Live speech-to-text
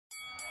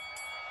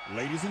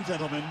Ladies and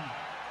gentlemen,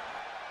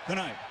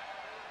 tonight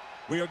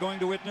we are going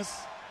to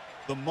witness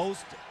the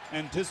most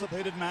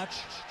anticipated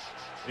match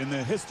in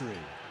the history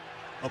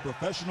of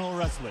professional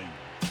wrestling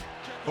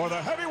for the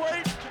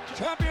heavyweight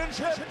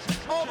championship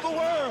of the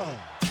world.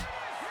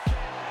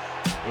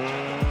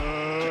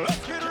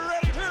 Let's get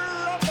ready to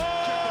rumble!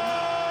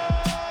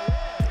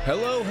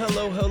 Hello.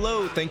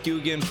 Thank you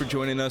again for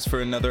joining us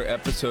for another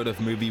episode of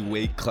Movie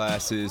Weight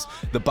Classes,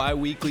 the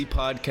bi-weekly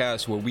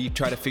podcast where we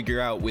try to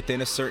figure out within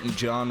a certain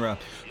genre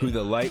who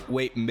the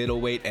lightweight,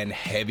 middleweight, and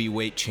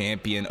heavyweight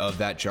champion of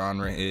that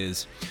genre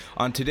is.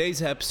 On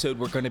today's episode,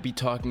 we're going to be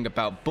talking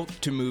about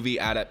book-to-movie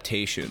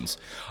adaptations.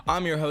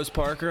 I'm your host,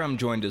 Parker. I'm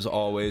joined as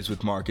always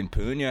with Mark and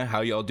Punya.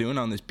 How y'all doing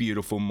on this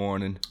beautiful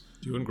morning?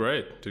 Doing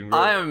great.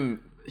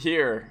 I'm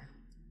here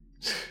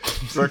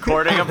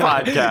recording a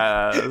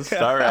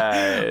podcast. All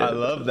right. I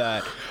love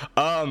that.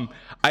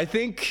 I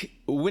think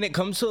when it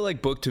comes to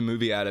like book to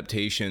movie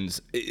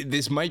adaptations,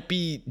 this might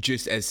be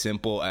just as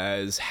simple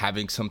as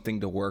having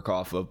something to work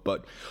off of.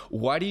 But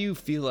why do you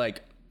feel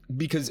like,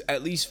 because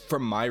at least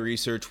from my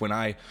research, when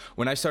I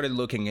started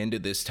looking into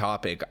this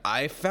topic,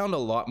 I found a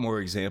lot more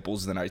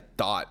examples than I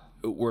thought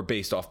were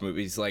based off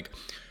movies. Like,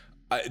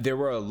 there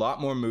were a lot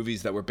more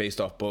movies that were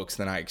based off books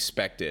than I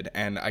expected.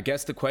 And I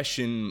guess the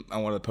question I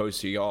want to pose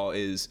to y'all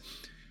is,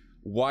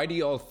 why do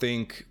y'all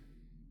think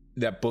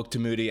that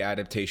book-to-movie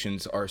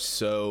adaptations are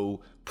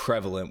so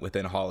prevalent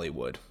within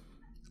Hollywood?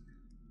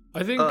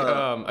 I think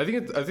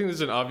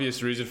there's an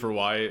obvious reason for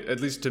why, at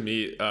least to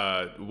me,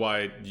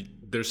 why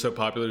they're so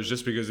popular is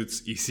just because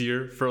it's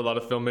easier for a lot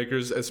of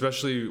filmmakers,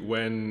 especially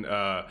when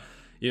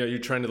you're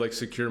trying to like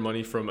secure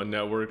money from a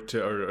network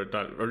or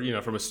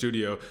from a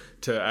studio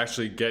to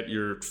actually get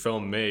your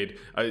film made.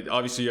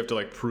 Obviously, you have to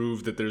like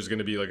prove that there's going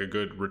to be like a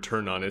good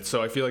return on it.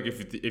 So I feel like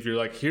if you're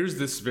like, here's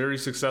this very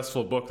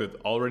successful book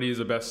that already is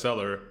a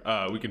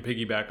bestseller, we can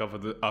piggyback off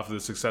of the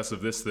success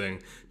of this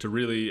thing to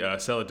really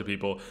sell it to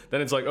people.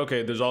 Then it's like,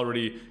 okay, there's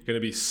already going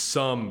to be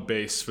some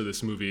base for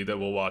this movie that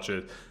we'll watch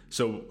it,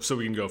 so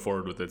we can go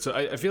forward with it. So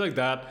I feel like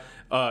that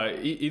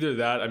either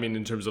that, I mean,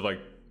 in terms of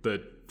like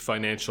the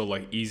financial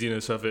like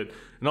easiness of it,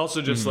 and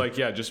also just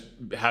just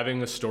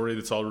having a story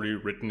that's already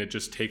written, it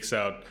just takes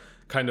out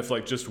kind of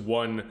like just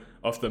one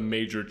of the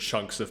major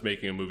chunks of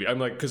making a movie. I'm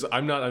like, because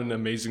I'm not an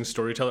amazing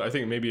storyteller. I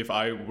think maybe if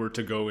I were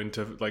to go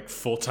into like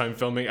full-time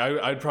filming,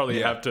 I'd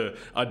probably have to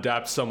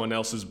adapt someone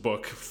else's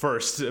book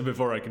first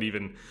before I could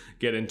even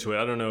get into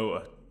it. I don't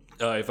know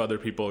if other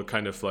people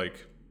kind of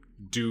like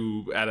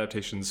do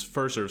adaptations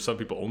first, or if some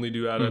people only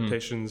do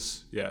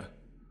adaptations. Yeah.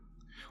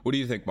 What do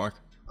you think, Mark?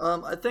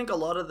 I think a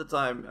lot of the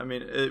time, I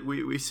mean,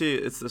 we see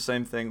it's the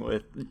same thing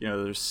with,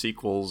 there's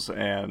sequels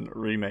and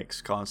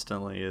remakes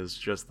constantly. Is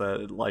just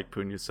that, like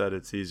Punya said,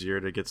 it's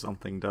easier to get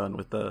something done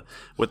with the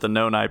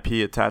known IP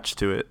attached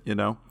to it,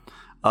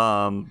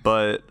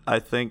 But I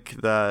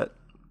think that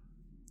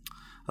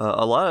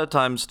a lot of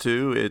times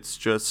too, it's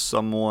just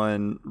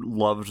someone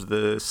loved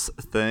this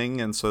thing,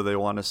 and so they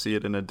want to see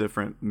it in a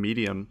different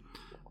medium.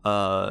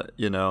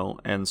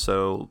 And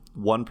so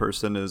one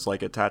person is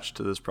like attached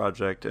to this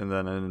project, and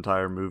then an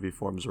entire movie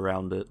forms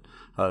around it.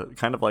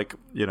 Kind of like,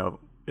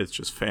 it's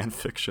just fan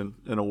fiction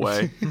in a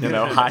way,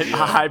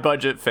 high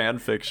budget fan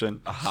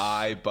fiction,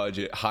 high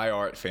budget, high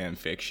art fan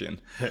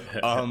fiction.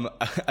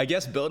 I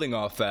guess building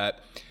off that,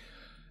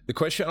 the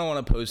question I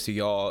want to pose to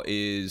y'all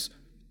is,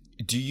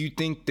 do you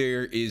think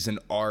there is an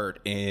art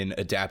in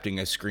adapting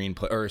a book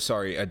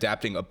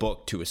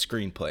to a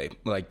screenplay?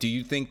 Like, do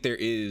you think there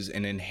is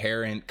an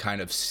inherent kind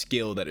of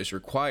skill that is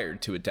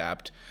required to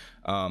adapt,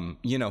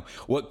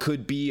 what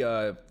could be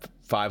a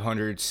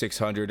 500,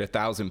 600,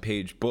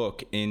 1,000-page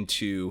book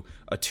into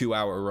a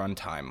 2-hour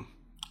runtime?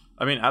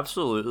 I mean,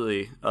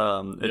 absolutely.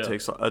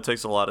 It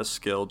takes a lot of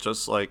skill,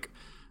 just like,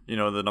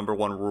 the number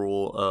one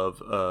rule of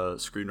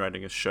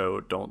screenwriting a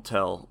show, don't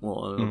tell.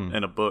 Well,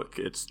 in a book,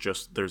 it's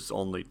just there's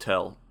only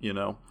tell,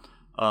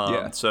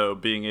 So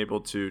being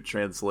able to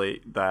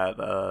translate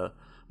that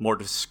more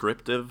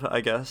descriptive,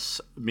 I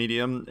guess,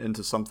 medium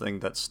into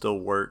something that still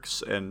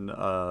works and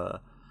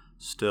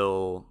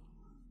still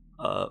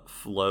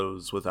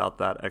flows without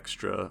that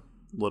extra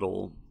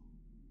little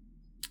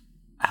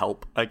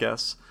help, I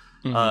guess.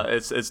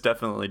 It's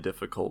definitely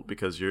difficult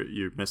because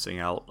you're missing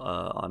out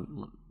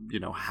on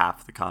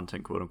half the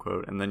content, quote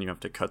unquote, and then you have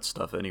to cut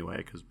stuff anyway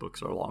because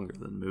books are longer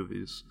than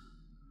movies.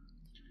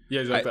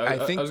 Yeah, exactly. I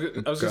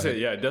was gonna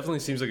say, it definitely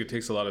seems like it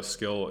takes a lot of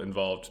skill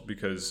involved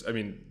because, I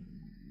mean,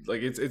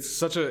 like it's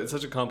such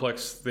a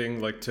complex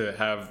thing, like to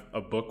have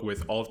a book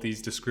with all of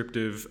these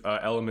descriptive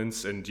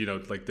elements, and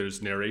like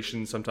there's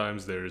narration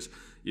sometimes, there's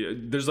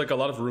like a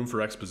lot of room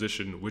for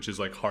exposition, which is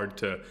like hard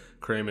to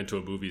cram into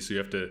a movie. So you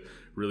have to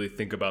really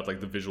think about like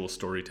the visual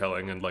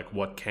storytelling and like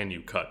what can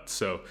you cut.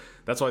 So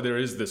that's why there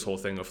is this whole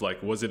thing of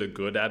like, was it a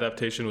good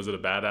adaptation? Was it a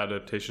bad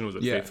adaptation? Was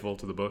it faithful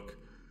to the book?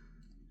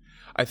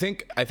 I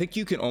think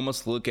you can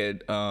almost look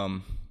at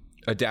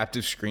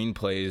adaptive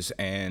screenplays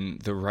and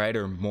the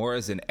writer more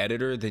as an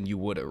editor than you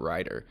would a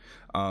writer,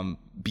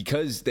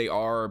 because they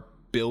are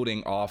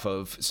building off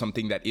of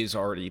something that is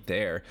already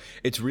there.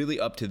 It's really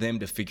up to them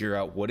to figure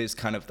out what is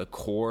kind of the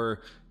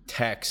core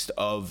text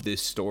of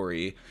this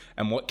story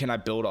and what can I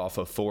build off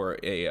of for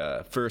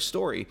a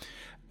story.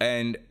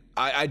 And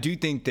I do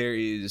think there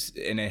is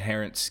an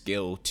inherent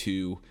skill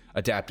to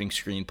adapting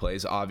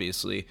screenplays,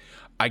 obviously.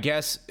 I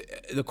guess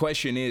the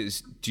question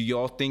is, do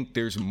y'all think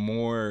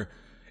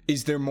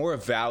is there more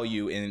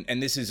value in,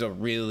 and this is a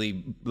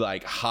really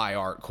like high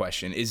art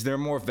question, is there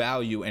more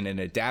value in an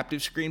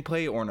adaptive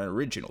screenplay or an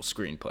original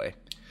screenplay?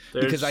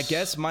 Because I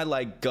guess my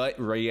like gut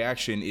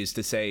reaction is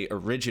to say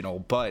original,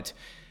 but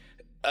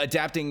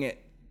adapting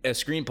a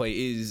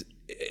screenplay is,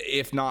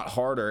 if not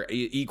harder,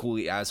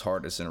 equally as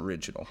hard as an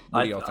original.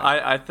 What do y'all think?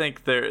 I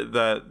think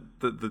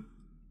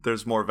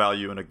there's more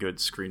value in a good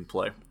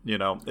screenplay. You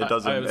know, it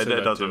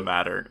doesn't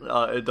matter.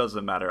 It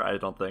doesn't matter, I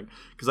don't think,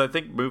 because I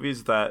think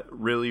movies that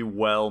really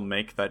well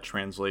make that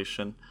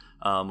translation,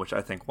 which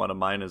I think one of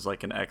mine is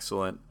like an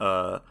excellent.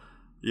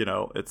 You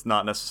know, it's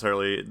not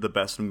necessarily the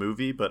best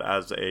movie, but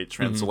as a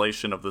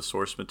translation of the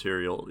source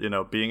material, you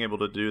know, being able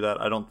to do that,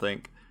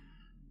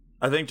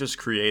 I think just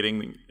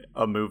creating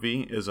a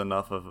movie is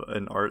enough of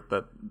an art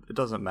that it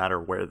doesn't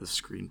matter where the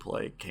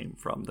screenplay came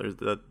from.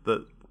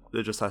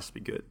 It just has to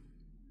be good.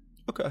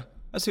 Okay,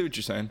 I see what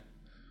you're saying.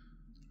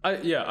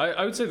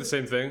 I would say the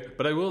same thing,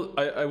 but I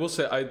will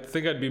say I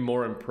think I'd be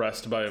more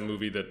impressed by a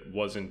movie that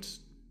wasn't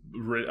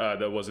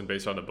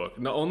based on a book.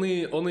 Not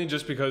only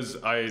just because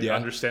I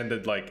understand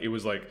that like it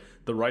was like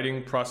the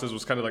writing process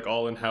was kind of like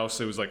all in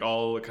house. It was like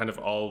all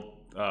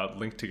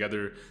linked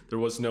together. There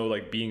was no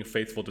like being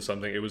faithful to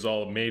something. It was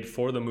all made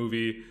for the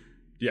movie,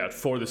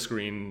 for the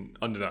screen,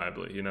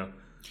 undeniably, you know.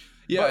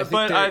 Yeah,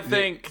 but I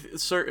think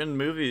certain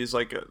movies,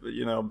 like,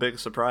 you know, big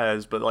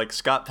surprise, but like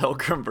Scott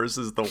Pilgrim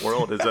versus the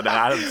World is an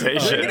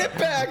adaptation. Bring it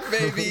back,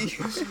 baby.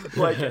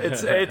 Like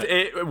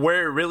it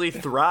where it really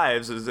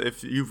thrives is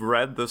if you've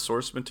read the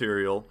source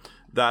material.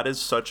 That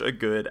is such a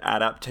good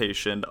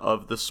adaptation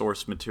of the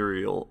source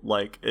material,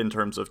 like in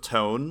terms of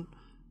tone,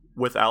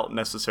 without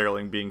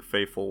necessarily being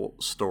faithful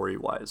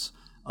story-wise.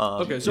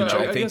 Okay, so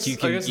I think you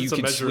can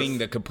swing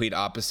the complete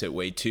opposite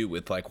way too,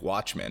 with like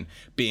Watchmen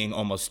being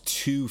almost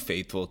too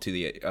faithful to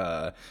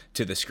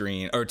the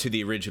screen or to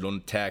the original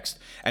text,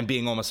 and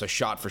being almost a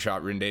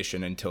shot-for-shot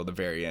rendition until the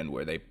very end,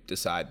 where they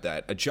decide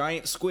that a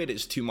giant squid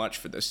is too much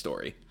for this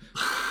story.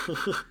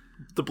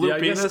 The blue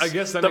penis, I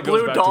guess then the it goes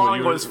blue back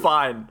dong was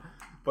fine,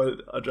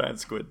 but a giant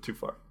squid too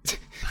far.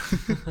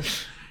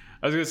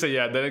 I was gonna say,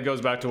 then it goes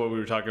back to what we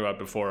were talking about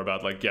before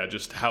about like,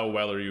 just how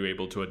well are you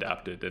able to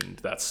adapt it, and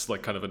that's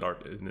like kind of an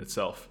art in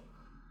itself.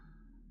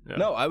 Yeah.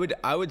 No,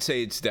 I would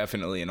say it's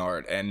definitely an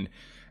art, and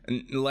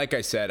like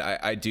I said,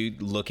 I do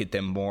look at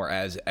them more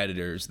as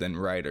editors than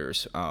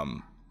writers.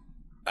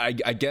 I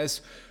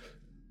guess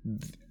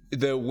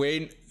the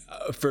way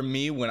for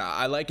me, when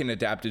I like an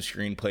adaptive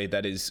screenplay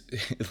that is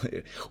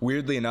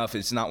weirdly enough,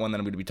 it's not one that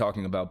I'm going to be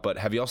talking about, but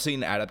have y'all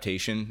seen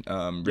Adaptation,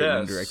 written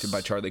and directed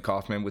by Charlie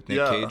Kaufman with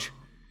Nick Cage?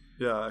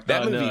 Yeah,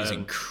 that movie is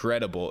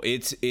incredible.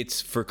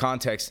 It's for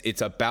context,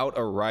 it's about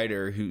a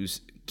writer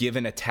who's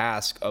given a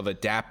task of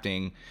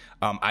adapting.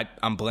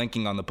 I'm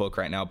blanking on the book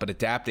right now, but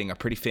adapting a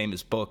pretty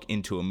famous book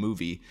into a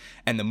movie,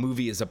 and the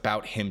movie is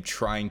about him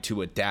trying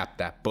to adapt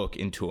that book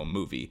into a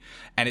movie,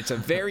 and it's a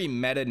very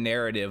meta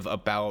narrative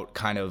about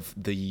kind of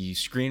the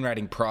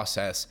screenwriting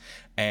process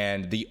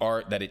and the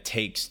art that it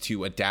takes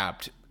to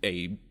adapt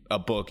a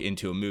book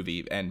into a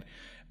movie. And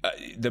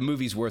the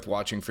movie's worth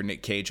watching for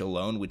Nick Cage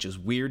alone, which is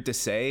weird to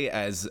say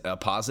as a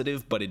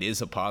positive, but it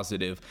is a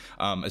positive,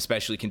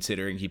 especially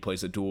considering he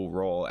plays a dual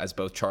role as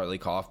both Charlie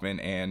Kaufman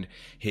and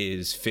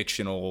his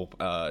fictional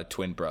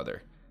twin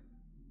brother.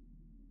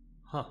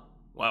 Huh.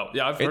 Wow.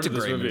 Yeah, I've heard of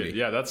this movie.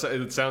 Yeah,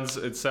 it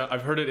sounds.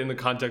 I've heard it in the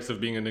context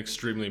of being an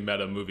extremely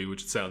meta movie,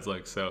 which it sounds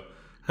like. So.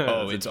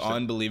 It's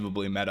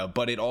unbelievably meta,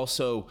 but it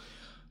also.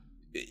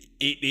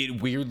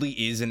 It weirdly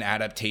is an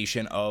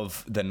adaptation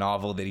of the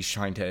novel that he's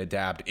trying to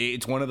adapt.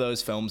 It's one of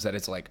those films that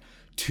it's like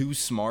too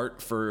smart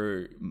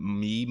for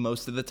me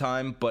most of the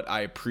time, but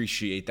I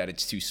appreciate that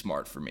it's too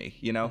smart for me,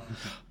 you know?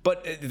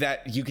 But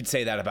that you could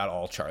say that about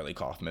all Charlie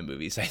Kaufman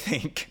movies, I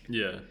think.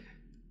 Yeah.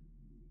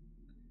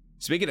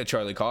 Speaking of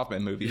Charlie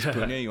Kaufman movies,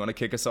 Punya, you want to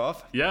kick us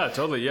off? Yeah,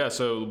 totally. Yeah,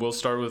 so we'll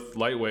start with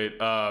lightweight.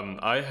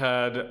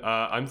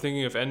 I'm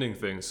Thinking of Ending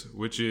Things,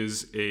 which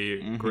is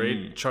a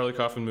great Charlie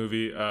Kaufman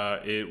movie.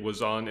 It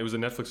was a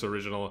Netflix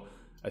original,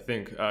 I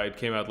think. It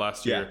came out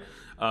last year.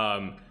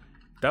 It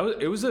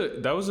was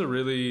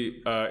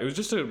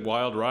just a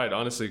wild ride,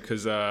 honestly,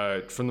 because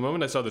from the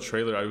moment I saw the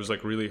trailer, I was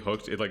like really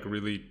hooked. It like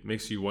really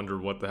makes you wonder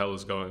what the hell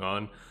is going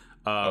on.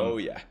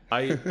 I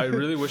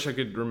really wish I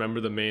could remember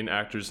the main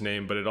actor's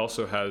name, but it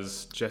also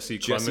has Jesse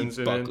Plemons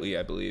in Buckley, it.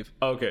 I believe.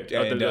 Oh, okay.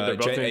 And, they're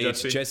both named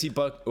Jesse?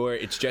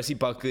 It's Jesse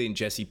Buckley and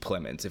Jesse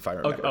Plemons, if I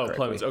remember correctly.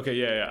 Plemons. Okay,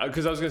 yeah.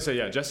 Because I was gonna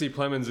say, Jesse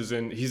Plemons is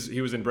in. He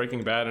was in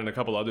Breaking Bad and a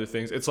couple other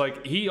things. It's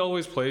like he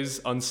always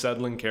plays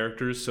unsettling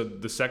characters, so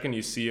the second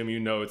you see him, you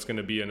know it's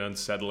gonna be an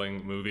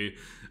unsettling movie,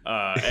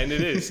 and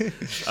it is.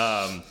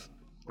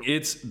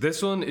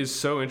 This one is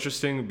so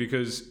interesting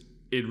because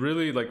it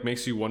really like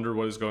makes you wonder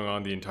what is going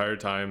on the entire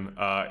time.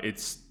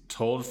 It's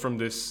told from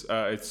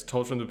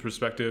the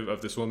perspective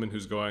of this woman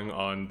who's going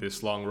on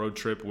this long road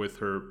trip with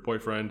her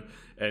boyfriend,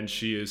 and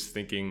she is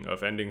thinking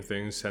of ending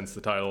things, hence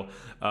the title.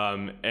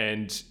 And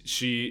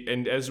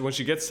as when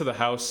she gets to the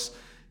house,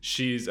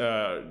 it's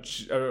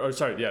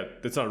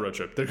not a road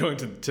trip. They're going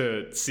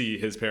to see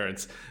his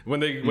parents. When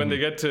they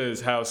get to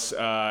his house,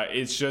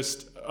 it's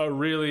just a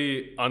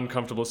really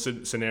uncomfortable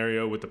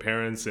scenario with the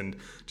parents and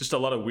just a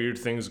lot of weird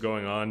things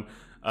going on.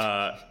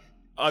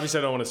 Obviously,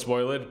 I don't want to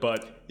spoil it,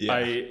 but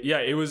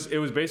it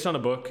was based on a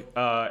book,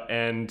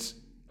 and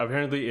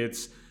apparently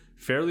it's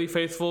fairly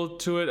faithful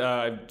to it.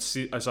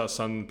 I saw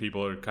some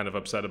people are kind of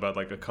upset about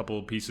like a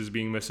couple pieces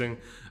being missing.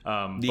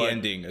 The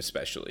ending,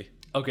 especially.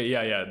 Okay,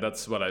 yeah,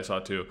 that's what I saw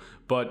too.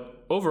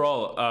 But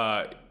overall,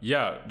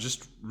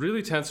 just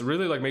really tense.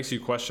 Really like makes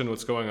you question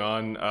what's going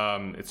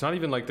on. It's not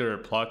even like there are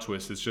plot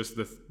twists. It's just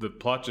the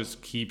plot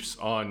just keeps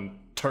on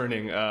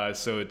turning.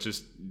 So it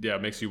just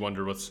makes you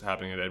wonder what's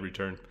happening at every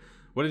turn.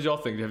 What did y'all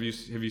think? Have you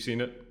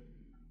seen it?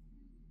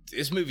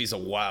 This movie's a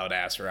wild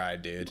ass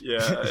ride, dude. Yeah,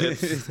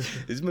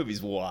 this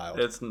movie's wild.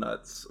 It's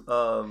nuts.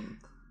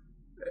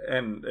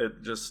 And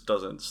it just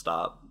doesn't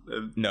stop.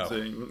 No,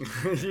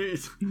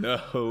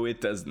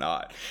 it does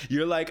not.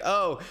 You're like,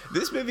 oh,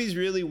 this movie's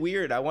really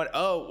weird.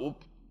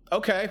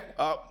 Okay,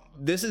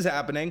 this is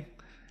happening.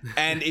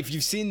 And if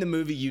you've seen the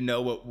movie, you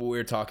know what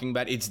we're talking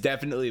about. It's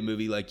definitely a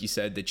movie, like you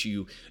said, that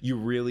you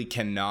really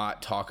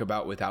cannot talk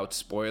about without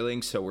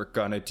spoiling. So we're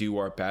gonna do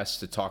our best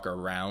to talk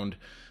around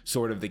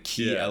sort of the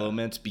key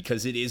elements,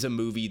 because it is a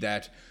movie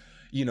that,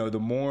 you know,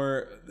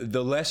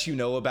 the less you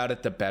know about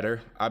it, the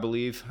better, I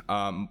believe,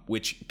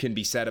 which can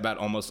be said about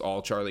almost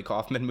all Charlie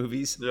Kaufman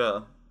movies.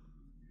 Yeah.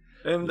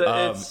 And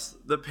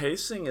the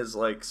pacing is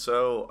like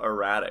so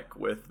erratic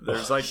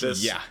there's like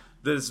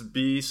this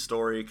B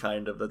story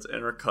kind of that's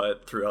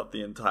intercut throughout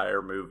the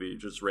entire movie,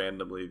 just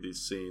randomly these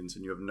scenes,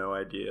 and you have no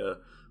idea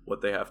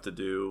what they have to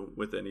do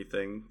with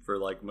anything for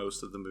like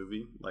most of the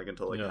movie, like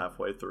until like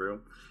halfway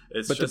through.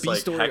 But the B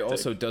story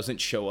also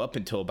doesn't show up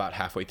until about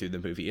halfway through the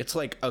movie. It's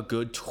like a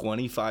good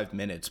 25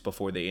 minutes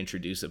before they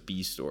introduce a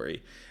B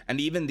story.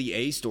 And even the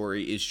A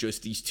story is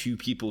just these two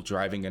people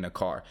driving in a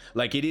car.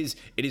 Like it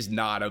is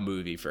not a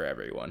movie for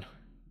everyone.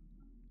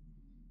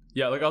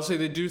 Yeah, like I'll say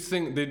they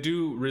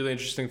do really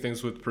interesting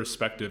things with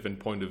perspective and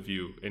point of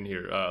view in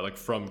here, like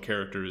from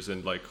characters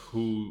and like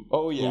who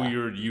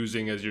you're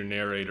using as your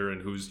narrator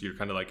and who's your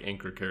kind of like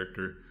anchor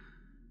character.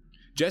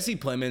 Jesse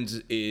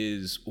Plemons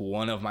is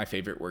one of my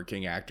favorite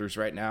working actors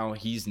right now.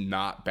 He's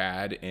not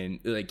bad, and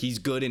like he's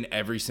good in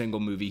every single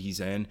movie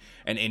he's in,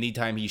 and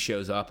anytime he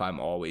shows up,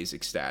 I'm always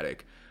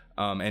ecstatic.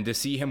 And to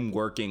see him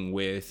working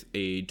with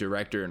a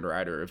director and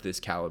writer of this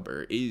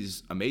caliber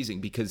is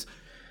amazing, because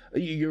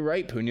you're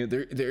right, Punya.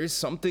 There is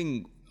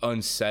something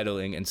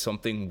unsettling and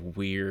something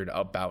weird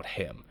about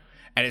him,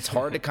 and it's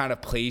hard to kind of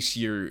place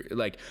your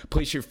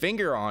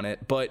finger on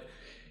it. But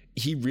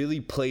he really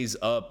plays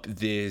up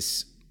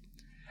this,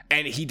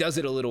 and he does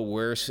it a little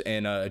worse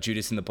in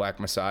Judas and the Black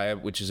Messiah,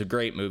 which is a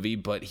great movie,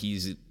 but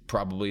he's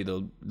probably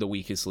the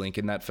weakest link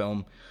in that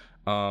film.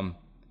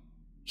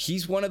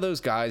 He's one of those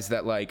guys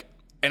that like.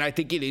 And I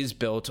think it is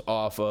built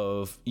off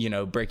of, you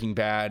know, Breaking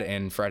Bad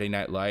and Friday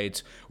Night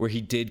Lights, where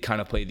he did kind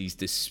of play these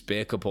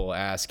despicable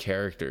ass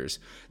characters,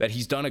 that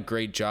he's done a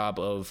great job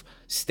of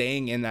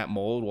staying in that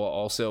mold while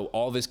also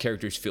all of his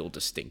characters feel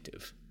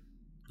distinctive.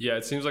 Yeah,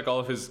 it seems like all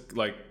of his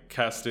like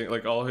casting,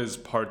 like all his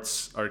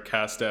parts are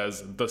cast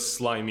as the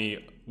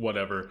slimy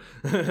whatever.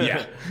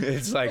 Yeah,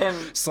 it's like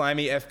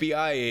slimy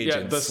FBI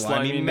agent, the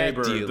slimy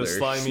neighbor, dealer, the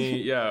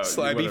slimy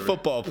slimy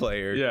football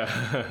player.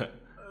 Yeah.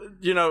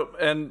 You know,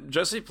 and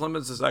Jesse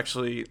Plemons is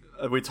actually,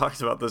 we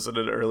talked about this in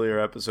an earlier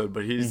episode,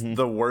 but he's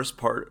the worst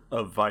part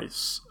of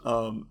Vice.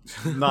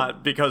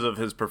 Not because of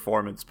his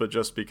performance, but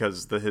just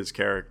because his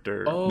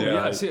character. Oh,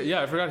 I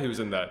forgot he was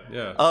in that.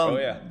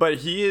 Yeah. But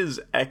he is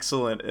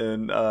excellent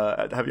in,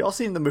 have y'all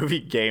seen the movie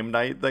Game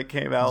Night that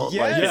came out?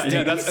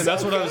 Yes,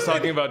 that's what I was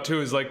talking about too,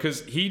 is like,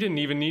 because he didn't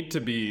even need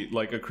to be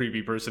like a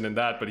creepy person in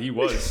that, but he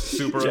was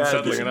super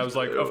unsettling, and I was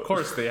like, of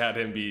course they had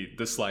him be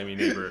the slimy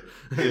neighbor.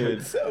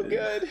 It's so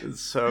good.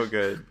 It's so good.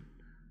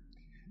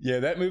 Yeah,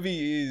 that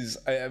movie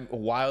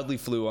wildly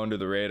flew under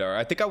the radar.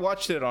 I think I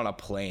watched it on a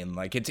plane.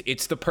 Like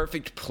it's the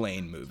perfect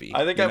plane movie.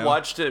 I think I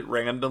watched it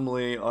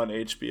randomly on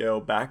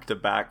HBO back to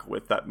back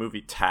with that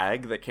movie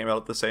Tag that came out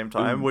at the same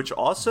time, which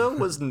also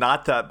was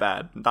not that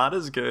bad. Not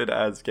as good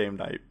as Game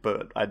Night,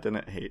 but I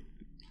didn't hate.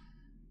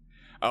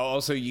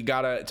 Also,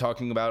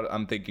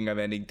 I'm thinking of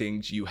ending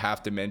things. You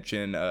have to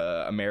mention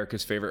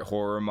America's favorite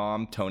horror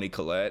mom, Toni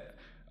Collette,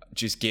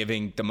 just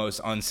giving the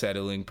most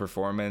unsettling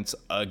performance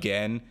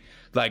again.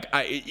 Like,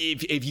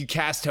 if you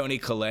cast Toni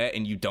Collette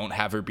and you don't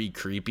have her be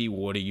creepy,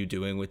 what are you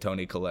doing with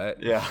Toni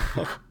Collette? Yeah.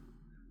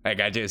 Like,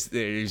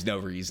 there's no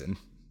reason.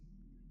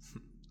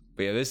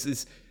 But yeah, this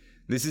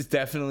is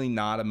definitely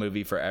not a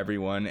movie for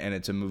everyone, and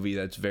it's a movie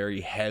that's very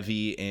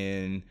heavy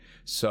in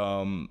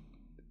some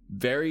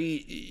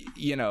very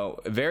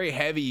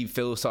heavy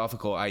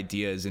philosophical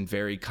ideas and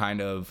very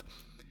kind of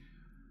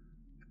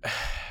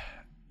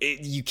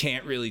you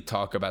can't really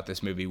talk about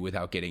this movie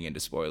without getting into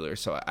spoilers,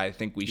 so I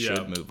think we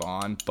should move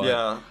on.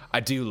 But I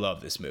do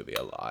love this movie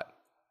a lot.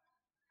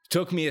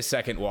 Took me a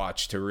second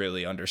watch to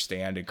really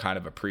understand and kind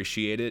of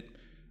appreciate it.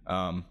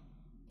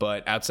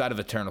 But outside of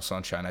Eternal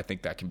Sunshine, I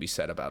think that can be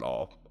said about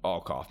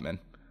all Kaufman.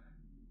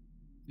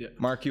 Yeah.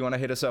 Mark, you want to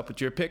hit us up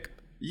with your pick?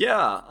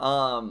 Yeah.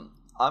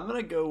 I'm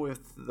going to go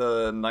with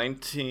the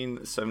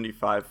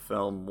 1975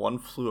 film One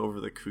Flew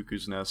Over the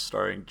Cuckoo's Nest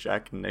starring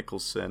Jack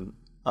Nicholson.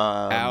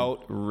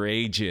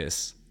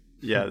 Outrageous.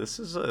 Yeah, this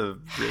is a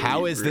really,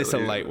 How is this a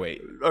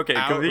lightweight? Okay,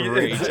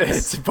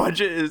 its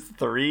budget is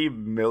 $3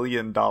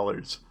 million.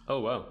 Oh,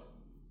 wow.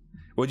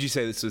 What'd you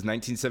say? This was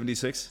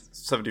 1976?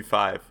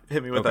 75.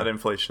 Hit me with that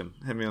inflation.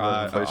 Hit me with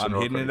that inflation.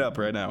 I'm hitting it up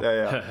right now.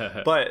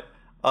 Yeah. But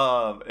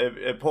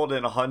it pulled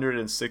in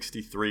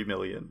 163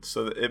 million.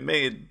 So it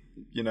made,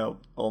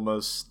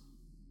 almost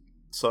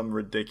some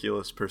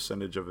ridiculous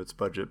percentage of its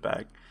budget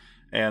back.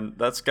 And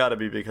that's got to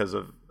be because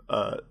of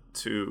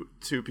two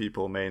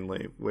people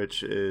mainly,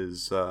 which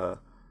is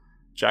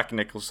Jack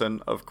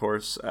Nicholson, of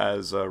course,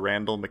 as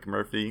Randall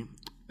McMurphy,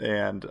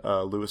 and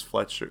Louise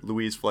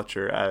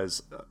Fletcher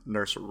as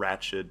Nurse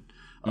Ratched.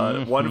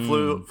 One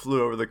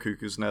flew over the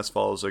Cuckoo's Nest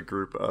follows a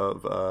group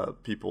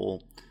of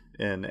people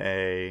in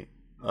a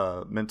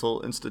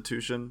mental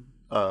institution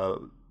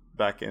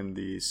back in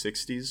the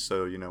 60s.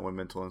 So, when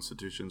mental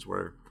institutions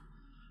were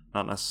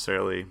not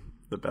necessarily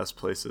the best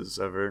places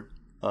ever.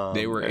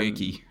 They were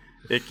icky,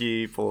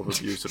 full of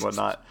abuse and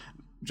whatnot.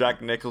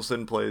 Jack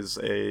Nicholson plays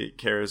a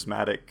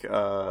charismatic,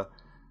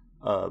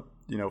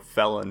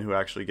 felon who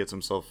actually gets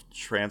himself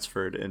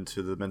transferred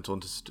into the mental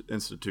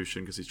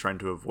institution because he's trying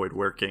to avoid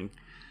working.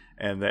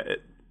 And that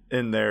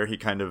in there, he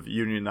kind of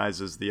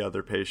unionizes the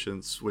other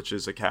patients, which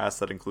is a cast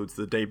that includes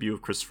the debut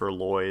of Christopher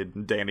Lloyd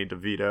and Danny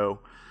DeVito.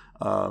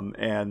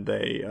 And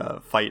they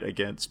fight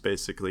against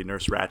basically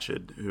Nurse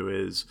Ratched, who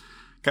is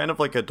kind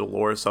of like a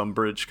Dolores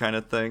Umbridge kind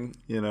of thing,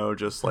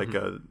 just like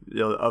a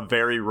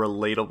very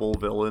relatable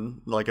villain,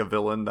 like a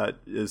villain that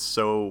is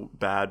so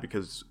bad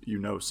because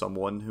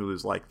someone who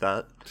is like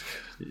that,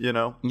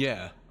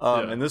 Yeah.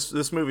 And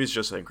this movie's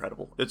just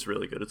incredible. It's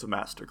really good. It's a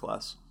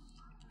masterclass.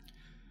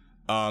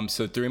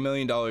 So $3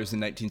 million in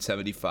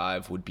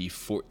 1975 would be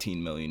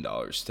 $14 million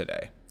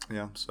today.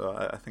 Yeah, so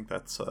I think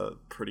that's a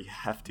pretty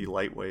hefty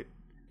lightweight.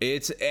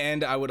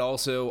 And I would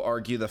also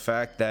argue the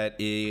fact that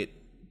it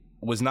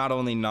was not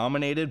only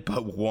nominated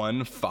but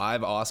won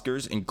 5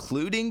 Oscars,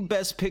 including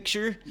Best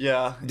Picture.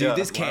 Yeah, dude,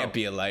 this can't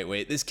be a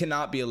lightweight. This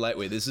cannot be a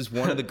lightweight. This is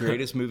one of the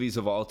greatest movies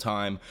of all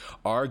time,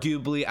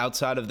 arguably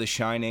outside of The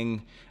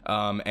Shining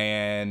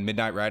and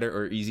Midnight Rider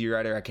or Easy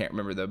Rider. I can't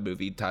remember the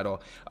movie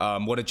title.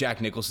 One of Jack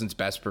Nicholson's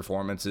best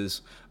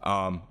performances.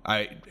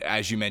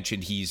 As you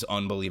mentioned, he's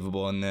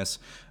unbelievable in this.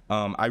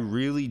 I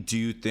really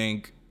do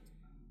think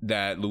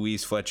that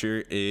Louise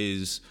Fletcher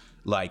is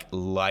like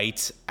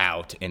lights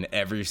out in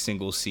every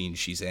single scene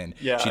she's in.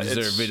 Yeah, she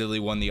deservedly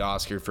won the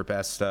Oscar for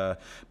best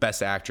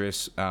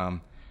actress.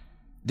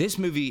 This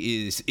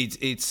movie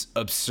it's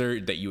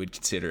absurd that you would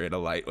consider it a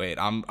lightweight.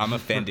 I'm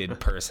offended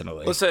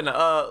personally. Listen,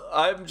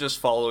 I'm just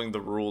following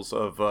the rules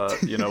of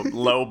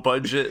low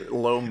budget,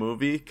 low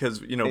movie because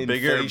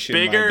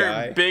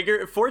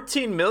bigger.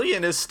 14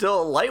 million is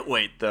still a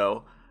lightweight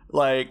though.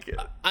 Like,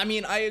 I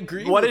mean, I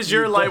agree. What is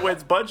your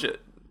lightweight's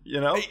budget?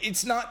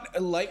 It's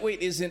not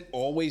lightweight isn't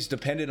always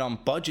dependent on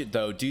budget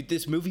though, dude.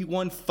 This movie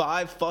won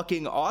 5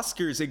 fucking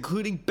Oscars,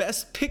 including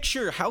Best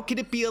Picture. How could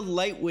it be a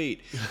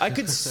lightweight? I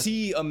could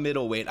see a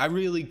middleweight. I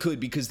really could,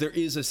 because there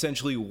is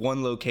essentially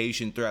one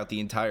location throughout the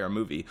entire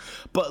movie.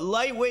 But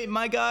lightweight,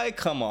 my guy,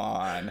 come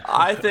on.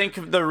 I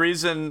think the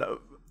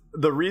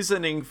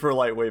reasoning for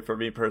lightweight for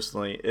me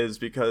personally is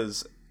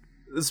because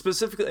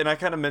specifically, and I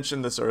kind of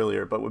mentioned this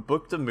earlier, but with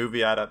book to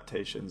movie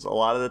adaptations, a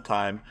lot of the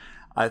time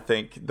I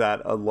think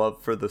that a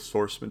love for the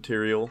source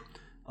material,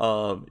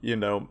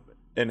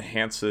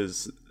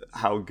 enhances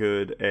how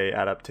good a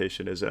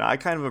adaptation is. And I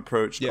kind of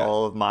approached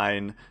all of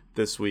mine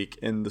this week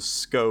in the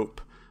scope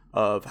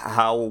of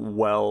how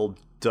well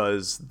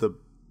does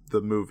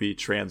the movie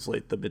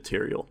translate the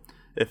material,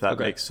 if that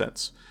makes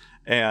sense.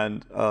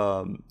 And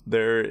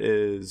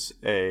this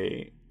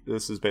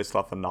is based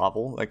off a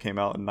novel that came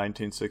out in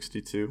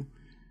 1962.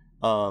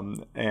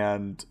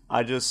 And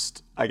I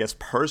guess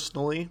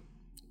personally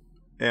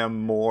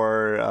am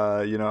more,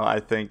 I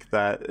think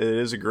that it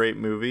is a great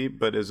movie,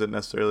 but is it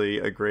necessarily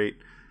a great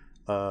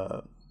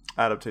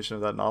adaptation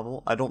of that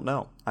novel? I don't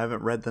know. I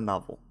haven't read the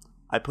novel.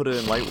 I put it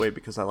in lightweight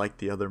because I like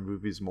the other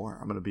movies more.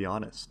 I'm going to be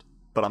honest,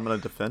 but I'm going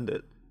to defend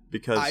it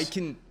because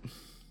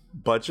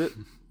budget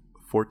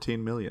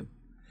 14 million.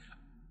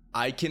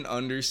 I can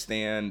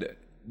understand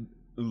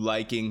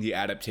liking the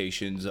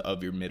adaptations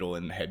of your middle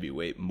and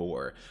heavyweight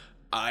more.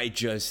 I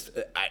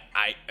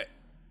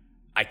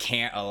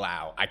can't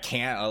allow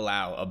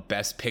a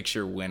Best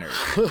Picture winner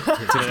to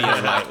be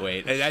a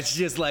lightweight. And that's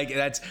just like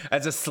that's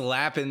a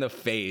slap in the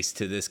face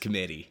to this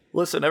committee.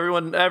 Listen,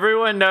 everyone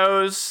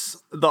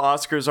knows the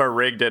Oscars are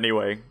rigged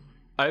anyway.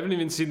 I haven't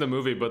even seen the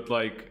movie, but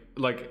like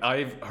like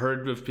I've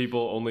heard of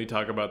people only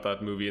talk about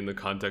that movie in the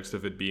context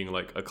of it being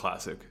like a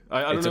classic.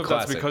 I don't know if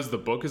that's because the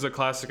book is a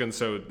classic and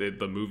so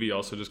the movie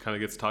also just kind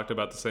of gets talked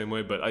about the same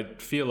way, but I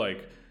feel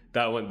like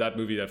that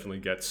movie definitely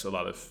gets a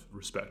lot of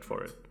respect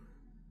for it.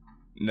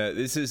 No,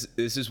 this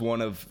is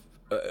one of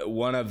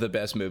the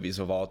best movies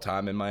of all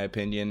time in my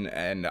opinion,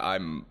 and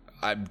I'm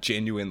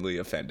genuinely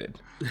offended.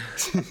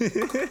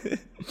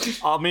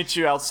 I'll meet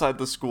you outside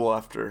the school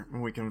after,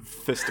 and we can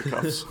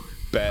fisticuffs.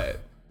 Bet.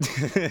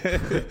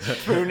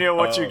 Punya,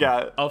 what you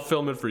got? I'll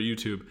film it for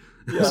YouTube.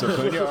 Yeah. So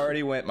Punya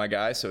already went, my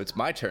guy, so it's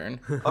my turn.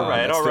 All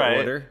right.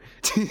 Order.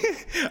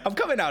 I'm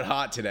coming out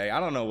hot today. I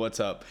don't know what's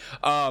up.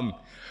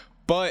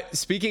 But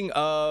speaking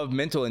of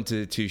mental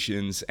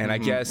institutions, and I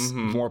guess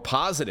more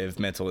positive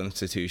mental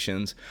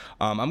institutions,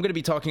 I'm going to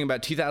be talking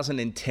about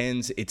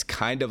 2010's It's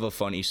Kind of a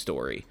Funny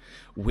Story,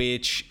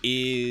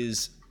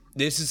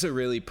 this is a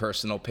really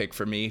personal pick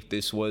for me.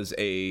 This was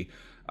a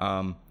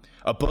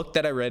book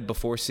that I read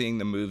before seeing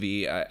the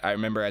movie. I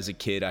remember as a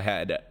kid, I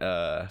had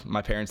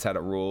my parents had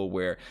a rule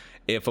where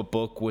if a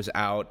book was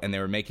out and they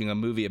were making a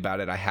movie about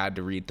it, I had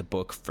to read the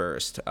book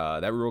first.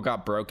 That rule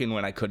got broken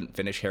when I couldn't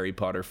finish Harry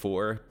Potter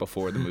 4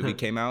 before the movie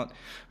came out,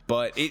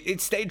 but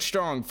it stayed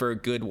strong for a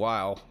good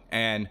while.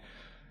 And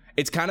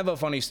It's Kind of a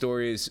Funny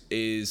Story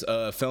is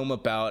a film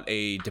about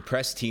a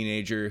depressed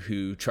teenager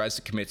who tries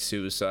to commit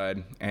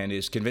suicide and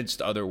is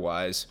convinced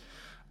otherwise,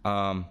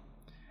 and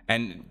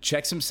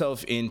checks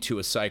himself into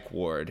a psych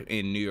ward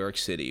in New York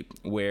City,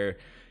 where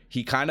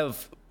he kind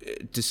of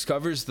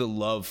discovers the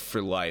love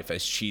for life,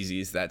 as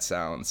cheesy as that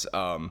sounds.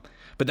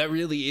 But that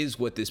really is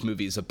what this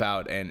movie is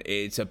about, and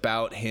it's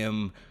about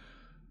him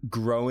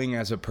growing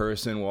as a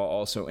person while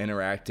also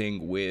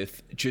interacting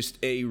with just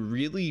a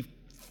really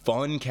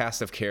fun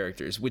cast of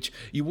characters, which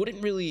you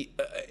wouldn't really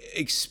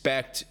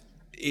expect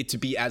it to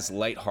be as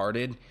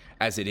lighthearted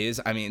as it is.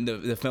 I mean,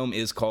 the film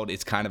is called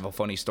It's Kind of a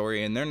Funny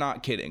Story, and they're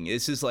not kidding.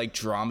 This is like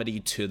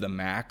dramedy to the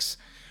max,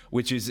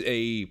 which is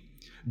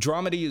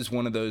dramedy is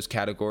one of those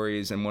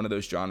categories and one of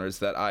those genres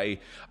that I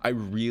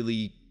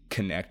really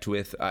connect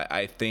with.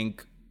 I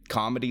think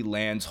comedy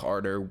lands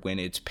harder when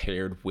it's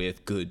paired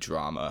with good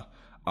drama.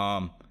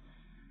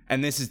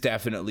 And this is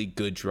definitely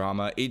good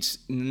drama. It's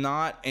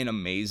not an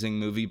amazing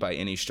movie by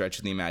any stretch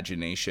of the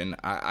imagination.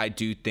 I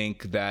do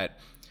think that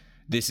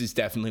this is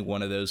definitely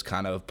one of those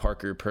kind of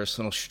Parker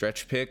personal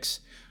stretch picks.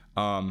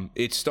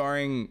 It's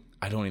starring,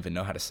 I don't even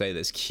know how to say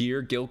this,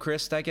 Keir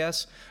Gilchrist, I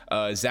guess.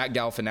 Zach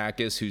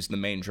Galifianakis, who's the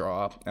main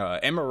draw.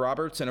 Emma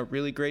Roberts in a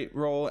really great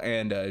role.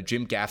 And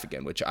Jim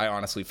Gaffigan, which I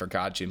honestly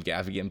forgot Jim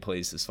Gaffigan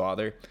plays his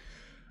father.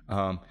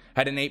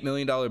 Had an $8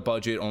 million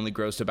budget, only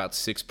grossed about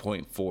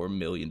 $6.4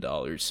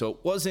 million. So it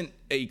wasn't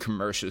a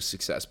commercial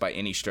success by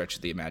any stretch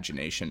of the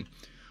imagination.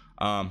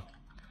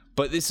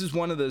 But this is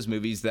one of those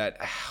movies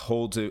that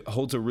holds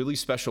a really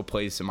special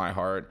place in my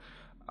heart,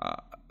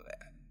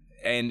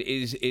 and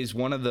is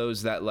one of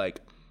those that, like,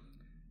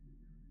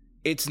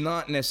 it's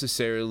not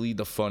necessarily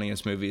the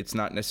funniest movie, it's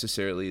not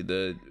necessarily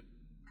the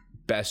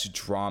best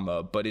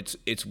drama, but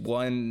it's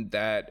one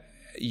that,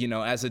 you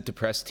know, as a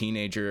depressed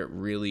teenager, it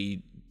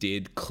really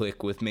did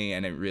click with me,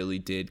 and it really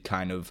did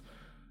kind of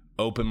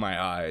open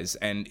my eyes.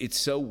 And it's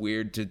so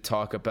weird to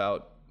talk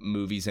about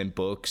movies and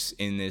books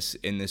in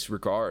this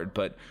regard,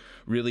 but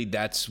really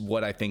that's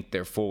what I think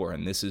they're for.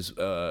 And this is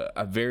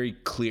a very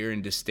clear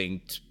and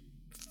distinct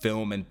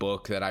film and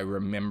book that I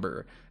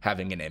remember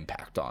having an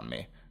impact on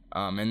me,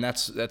 and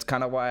that's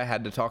kind of why I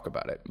had to talk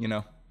about it, you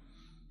know.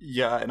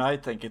 Yeah, and I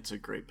think it's a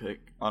great pick,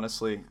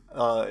 honestly.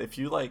 If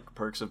you like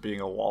Perks of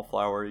Being a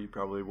Wallflower, you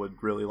probably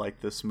would really like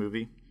this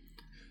movie.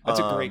 That's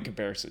a great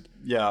comparison.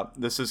 Yeah,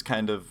 this is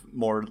kind of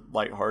more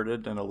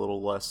lighthearted and a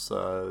little less,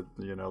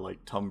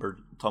 like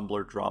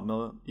Tumblr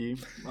drama-y.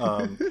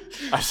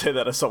 I say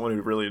that as someone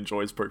who really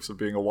enjoys Perks of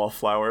Being a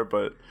Wallflower,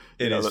 but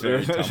it is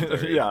very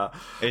Tumblr. Yeah,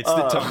 it's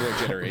the Tumblr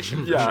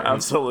generation. Yeah, sure.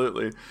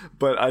 Absolutely.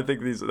 But I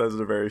think those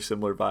are very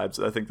similar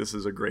vibes. I think this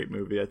is a great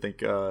movie. I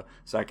think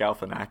Zach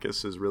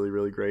Galifianakis is really,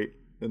 really great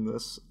in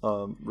this.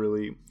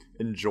 Really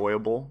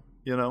enjoyable,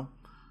 you know.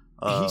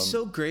 He's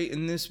so great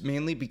in this,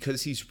 mainly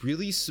because he's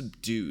really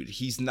subdued.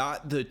 He's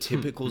not the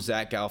typical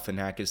Zach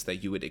Galifianakis that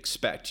you would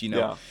expect, you know?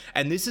 Yeah.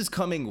 And this is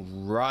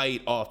coming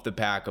right off the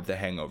back of The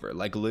Hangover,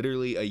 like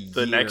literally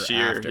the next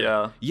year after.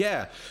 Yeah.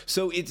 Yeah.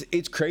 So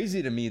it's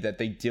crazy to me that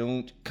they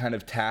don't kind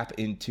of tap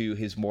into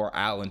his more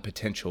Alan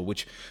potential,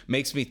 which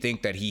makes me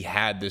think that he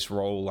had this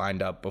role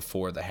lined up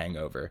before The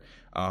Hangover.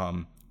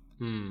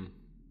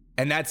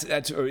 And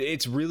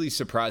it's really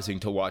surprising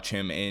to watch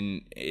him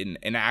in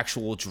an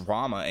actual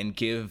drama and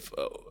give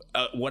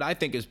what I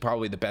think is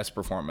probably the best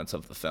performance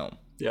of the film.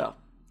 Yeah.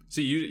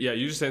 See,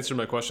 you just answered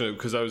my question,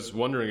 because I was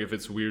wondering if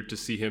it's weird to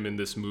see him in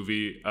this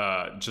movie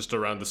just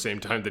around the same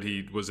time that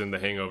he was in The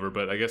Hangover,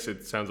 but I guess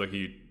it sounds like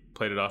he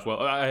played it off well.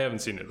 I haven't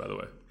seen it, by the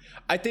way.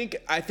 I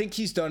think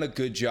he's done a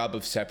good job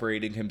of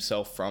separating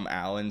himself from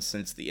Alan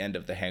since the end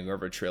of the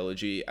Hangover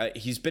trilogy.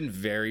 He's been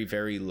very,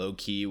 very low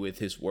key with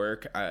his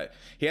work.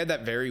 He had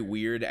that very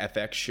weird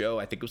FX show.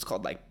 I think it was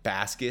called like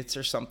Baskets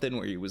or something,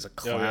 where he was a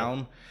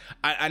clown.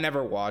 Oh, yeah. I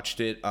never watched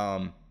it.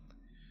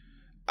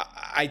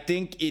 I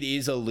think it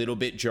is a little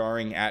bit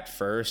jarring at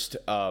first,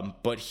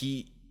 but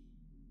he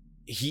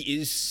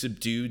is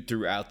subdued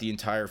throughout the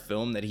entire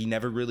film, that he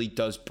never really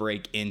does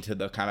break into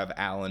the kind of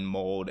Alan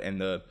mold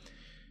and the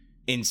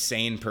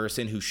insane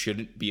person who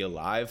shouldn't be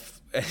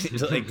alive.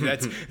 Like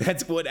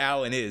that's what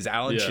Alan is.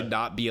 Alan should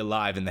not be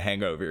alive in The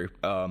Hangover.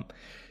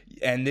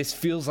 And this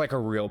feels like a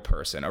real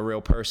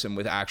person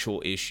with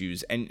actual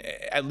issues. And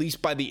at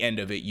least by the end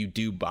of it, you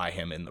do buy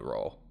him in the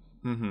role.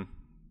 Mm-hmm.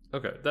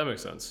 Okay, that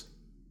makes sense.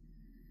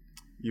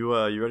 You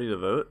ready to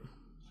vote?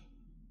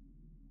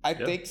 I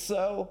think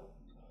so.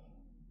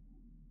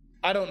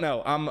 I don't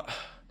know.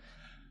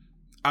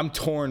 I'm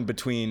torn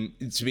between,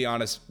 to be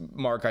honest,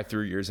 Mark, I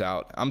threw yours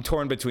out. I'm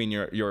torn between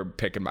your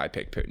pick and my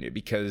pick, Punya,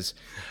 because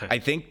I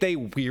think they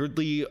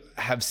weirdly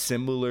have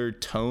similar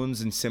tones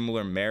and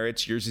similar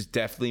merits. Yours is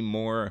definitely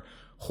more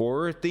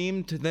horror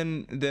themed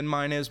than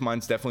mine is.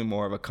 Mine's definitely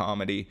more of a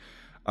comedy.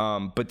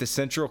 But the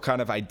central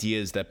kind of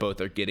ideas that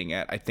both are getting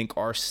at, I think,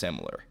 are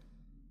similar.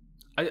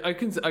 I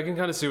can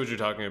kind of see what you're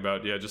talking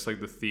about. Yeah, just like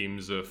the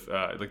themes of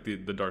like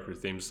the darker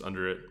themes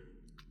under it.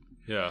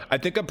 Yeah, I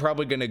think I'm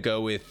probably going to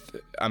go with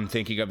I'm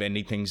Thinking of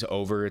Ending Things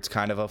Over. It's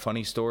kind of a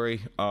funny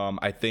story.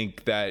 I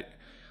think that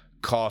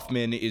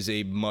Kaufman is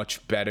a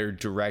much better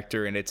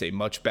director, and it's a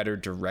much better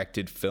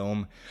directed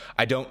film.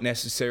 I don't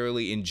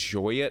necessarily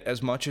enjoy it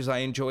as much as I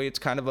enjoy It's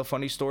Kind of a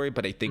Funny Story,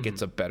 but I think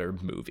it's a better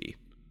movie.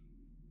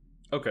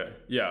 Okay,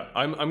 yeah,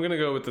 I'm gonna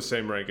go with the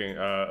same ranking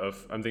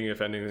of I'm Thinking of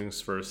Ending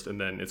Things first,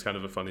 and then It's Kind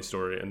of a Funny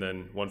Story, and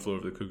then One Flew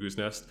Over the Cuckoo's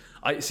Nest.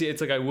 I see.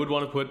 It's like I would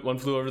want to put One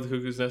Flew Over the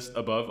Cuckoo's Nest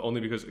above,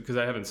 only because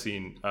I haven't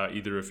seen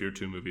either of your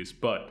two movies,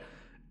 but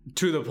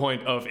to the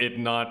point of it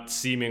not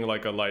seeming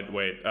like a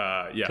lightweight,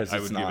 yeah, I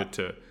would give it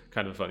to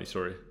Kind of a Funny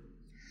Story.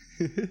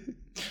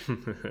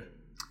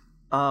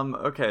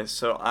 Okay,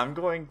 so I'm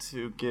going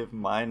to give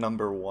my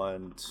number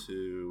one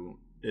to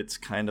It's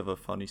Kind of a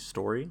Funny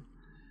Story.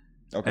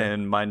 Okay.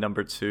 And my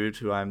number two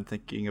to I'm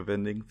Thinking of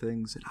Ending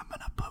Things, and I'm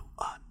gonna put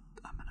the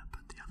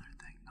other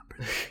thing number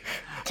three.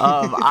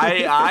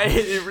 I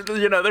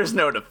there's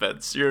no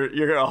defense. You're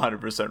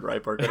 100%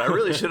 right, Parker. I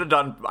really should have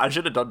done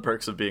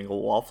Perks of Being a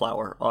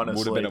Wallflower.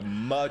 Honestly, would have been a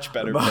much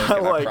better pick.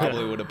 And I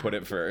probably would have put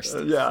it first.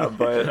 Yeah,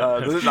 but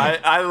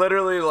I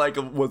literally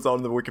was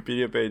on the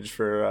Wikipedia page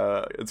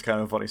for It's Kind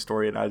of a Funny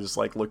Story, and I just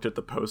looked at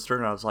the poster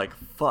and I was like,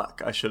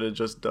 fuck, I should have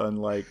just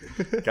done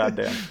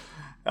goddamn.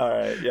 All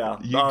right, yeah,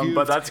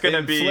 but that's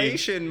gonna be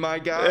inflation, my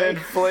guy.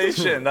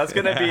 Inflation. That's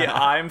gonna be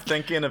I'm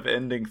Thinking of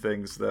Ending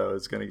Things, though.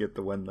 It's gonna get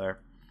the win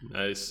there.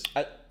 Nice.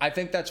 I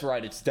think that's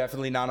right. It's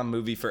definitely not a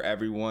movie for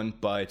everyone,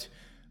 but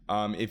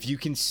if you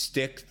can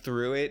stick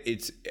through it,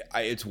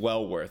 it's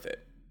well worth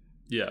it.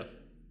 Yeah.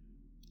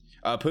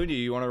 Punya,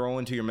 you want to roll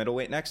into your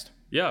middleweight next?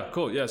 Yeah,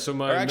 cool. Yeah, so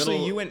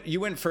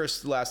you went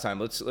first last time.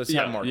 Let's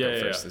have Mark go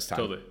first this time.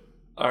 Totally.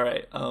 All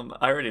right.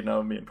 I already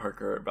know me and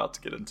Parker are about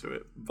to get into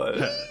it, but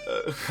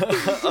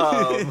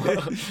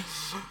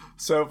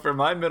so for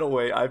my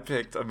middleweight, I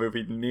picked a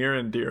movie near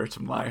and dear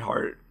to my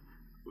heart.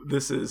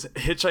 This is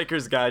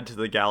Hitchhiker's Guide to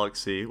the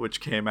Galaxy, which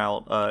came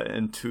out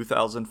in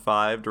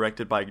 2005,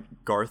 directed by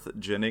Garth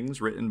Jennings,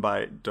 written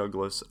by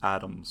Douglas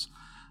Adams.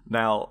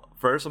 Now,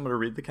 first I'm going to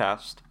read the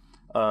cast.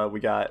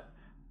 We got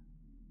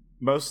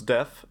Mos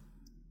Def,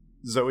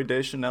 Zooey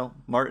Deschanel,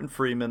 Martin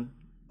Freeman,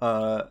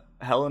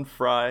 Helen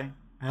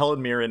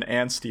Mirren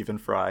and Stephen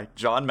Fry,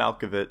 John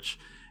Malkovich,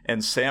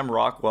 and Sam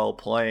Rockwell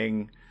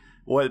playing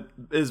what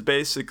is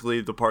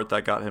basically the part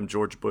that got him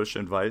George Bush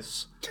in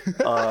Vice.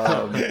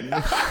 Oh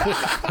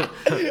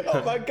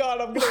my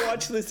God, I'm gonna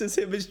watch this as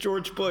him as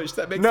George Bush.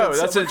 That makes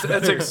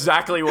that's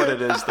exactly what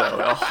it is, though,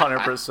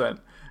 100%.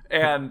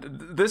 And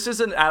this is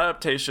an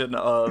adaptation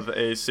of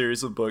a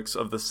series of books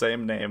of the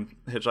same name,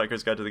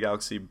 Hitchhiker's Guide to the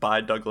Galaxy, by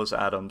Douglas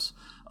Adams.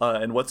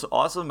 And what's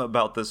awesome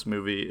about this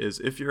movie is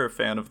if you're a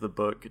fan of the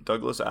book,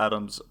 Douglas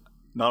Adams,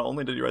 not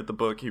only did he write the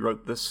book, he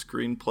wrote this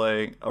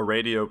screenplay, a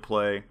radio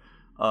play,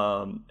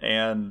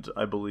 and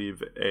I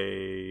believe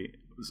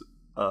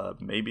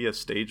maybe a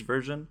stage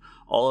version.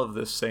 All of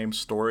this same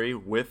story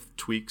with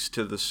tweaks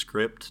to the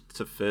script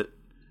to fit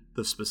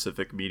the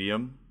specific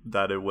medium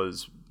that it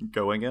was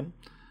going in.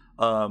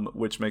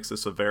 Which makes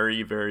this a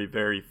very, very,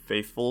 very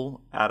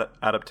faithful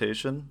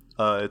adaptation.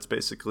 It's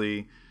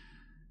basically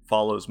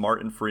follows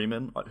Martin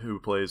Freeman, who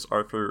plays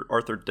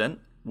Arthur Dent,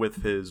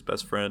 with his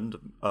best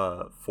friend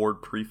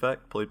Ford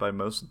Prefect, played by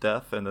Mos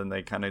Def, and then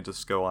they kind of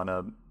just go on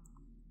a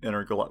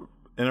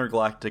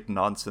intergalactic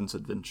nonsense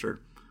adventure.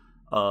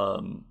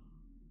 And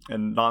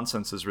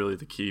nonsense is really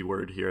the key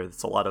word here.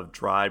 It's a lot of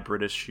dry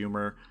British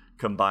humor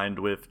combined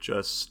with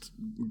just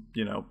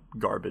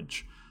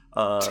garbage.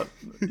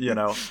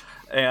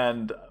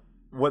 And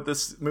what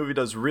this movie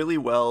does really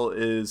well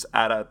is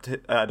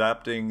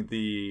adapting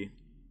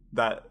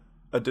that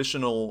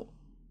additional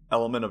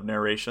element of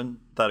narration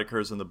that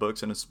occurs in the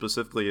books, and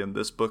specifically in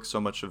this book,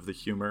 so much of the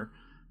humor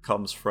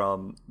comes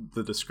from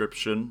the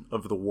description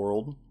of the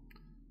world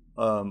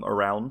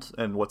around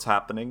and what's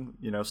happening,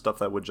 stuff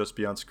that would just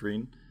be on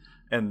screen.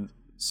 And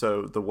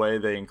So the way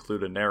they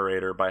include a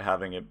narrator by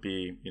having it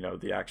be,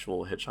 the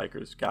actual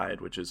Hitchhiker's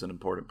Guide, which is an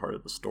important part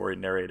of the story,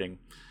 narrating,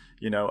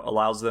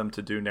 allows them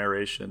to do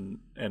narration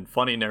and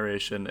funny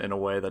narration in a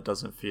way that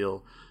doesn't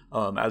feel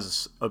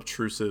as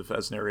obtrusive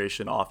as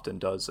narration often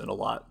does in a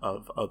lot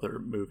of other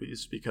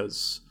movies,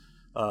 because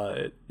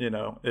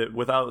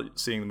without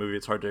seeing the movie,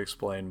 it's hard to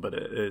explain, but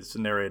it's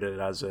narrated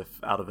as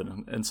if out of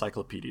an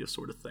encyclopedia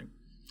sort of thing.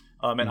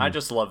 And I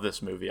just love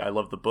this movie. I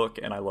love the book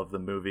and I love the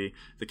movie.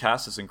 The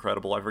cast is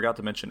incredible. I forgot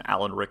to mention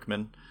Alan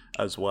Rickman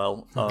as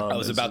well. I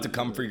was about to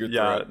come for your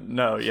throat.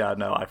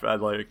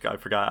 I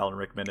forgot Alan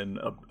Rickman in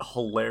a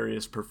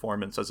hilarious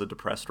performance as a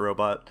depressed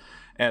robot.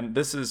 And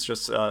this is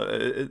just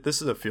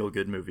this is a feel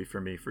good movie for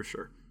me for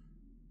sure.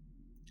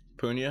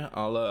 Punya,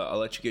 I'll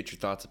let you get your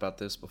thoughts about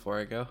this before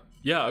I go.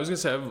 Yeah, I was gonna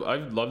say I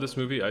love this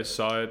movie. I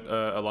saw it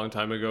a long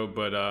time ago,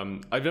 but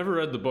I've never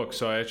read the book,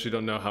 so I actually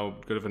don't know how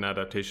good of an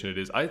adaptation it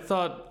is. I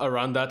thought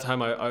around that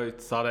time I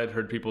thought I'd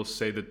heard people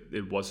say that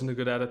it wasn't a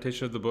good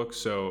adaptation of the book.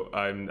 So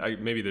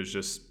maybe there's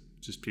just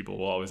people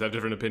will always have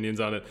different opinions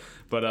on it.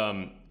 But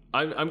I'm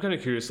kind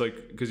of curious,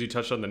 like, because you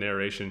touched on the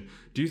narration.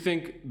 Do you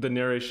think the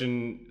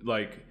narration,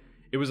 like,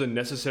 it was a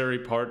necessary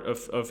part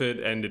of it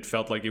and it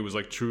felt like it was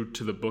like true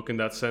to the book in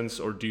that sense,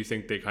 or do you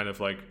think they kind of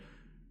like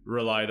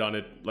relied on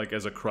it like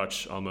as a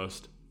crutch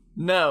almost?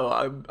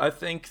 No, I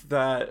think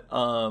that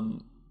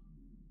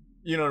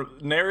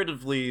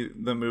narratively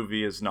the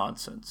movie is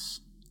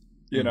nonsense.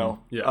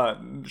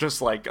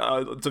 Just like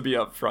to be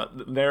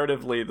upfront,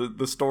 narratively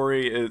the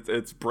story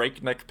it's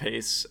breakneck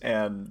pace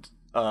and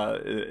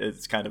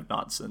it's kind of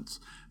nonsense.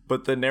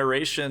 But the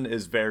narration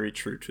is very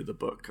true to the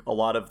book. A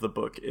lot of the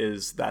book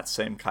is that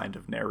same kind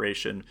of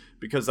narration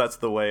because that's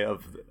the way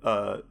of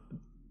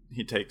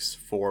he takes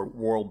for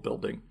world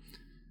building,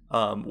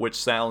 which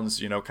sounds,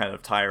 kind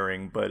of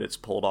tiring, but it's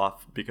pulled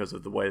off because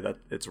of the way that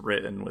it's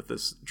written with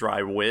this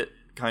dry wit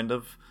kind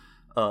of,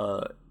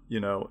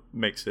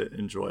 makes it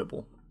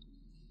enjoyable.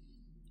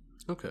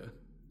 Okay,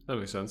 that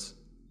makes sense.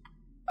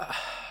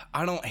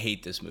 I don't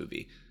hate this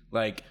movie.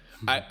 Like,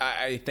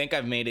 I think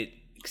I've made it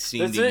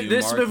seem to you,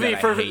 this Mark, movie,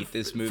 that I hate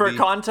this movie. For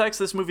context,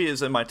 this movie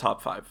is in my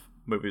top 5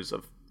 movies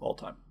of all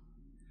time.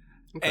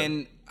 Okay.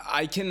 And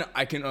I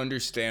can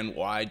understand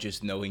why,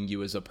 just knowing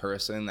you as a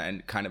person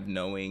and kind of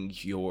knowing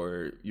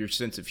your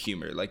sense of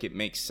humor. Like, it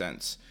makes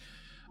sense.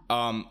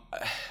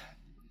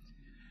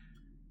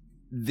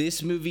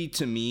 This movie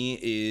to me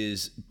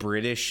is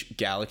British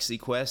Galaxy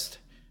Quest,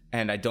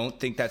 and I don't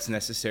think that's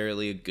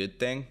necessarily a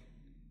good thing.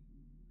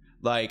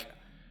 Like,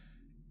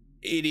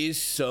 it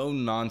is so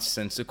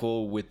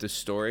nonsensical with the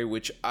story,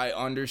 which I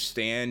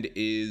understand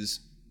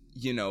is,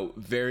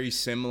 very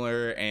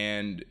similar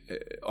and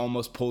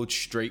almost pulled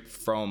straight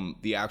from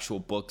the actual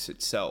books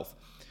itself.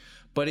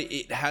 But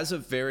it has a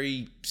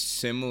very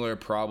similar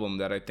problem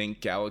that I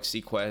think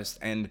Galaxy Quest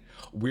and,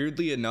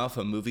 weirdly enough,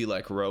 a movie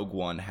like Rogue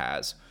One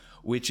has,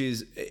 which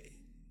is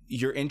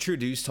you're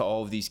introduced to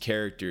all of these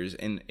characters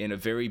in a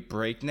very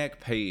breakneck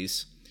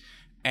pace,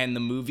 and the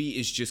movie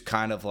is just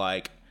kind of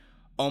like,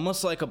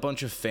 almost like a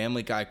bunch of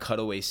Family Guy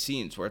cutaway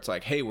scenes where it's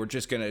like, hey, we're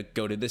just going to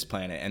go to this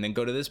planet and then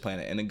go to this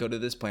planet and then go to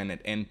this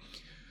planet. And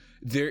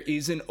there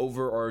is an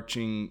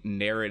overarching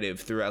narrative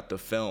throughout the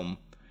film,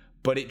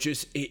 but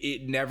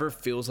it never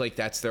feels like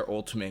that's their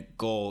ultimate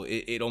goal.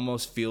 It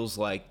almost feels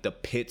like the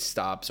pit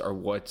stops are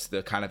what's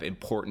the kind of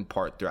important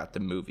part throughout the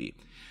movie.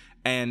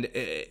 And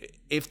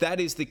if that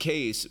is the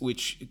case,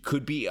 which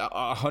could be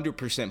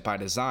 100% by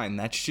design,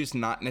 that's just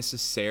not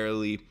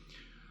necessarily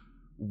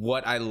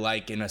what I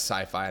like in a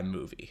sci-fi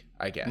movie,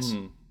 I guess.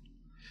 Mm-hmm.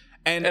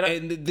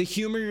 And the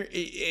humor,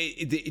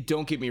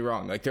 don't get me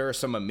wrong, like, there are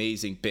some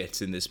amazing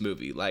bits in this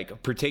movie,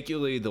 like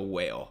particularly the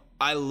whale.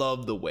 I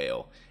love the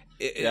whale.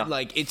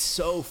 Like, it's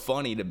so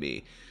funny to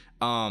me.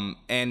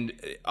 And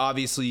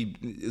obviously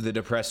the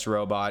depressed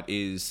robot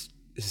is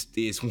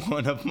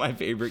one of my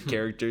favorite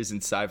characters in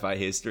sci-fi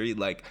history.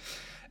 Like,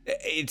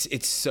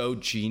 it's so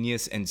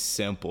genius and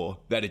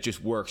simple that it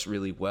just works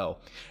really well.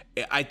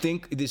 I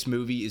think this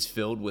movie is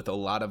filled with a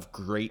lot of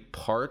great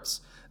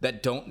parts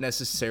that don't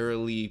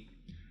necessarily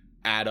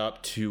add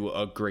up to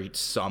a great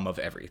sum of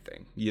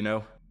everything,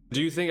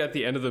 Do you think at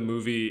the end of the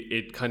movie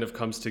it kind of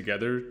comes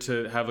together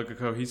to have like a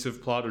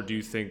cohesive plot, or do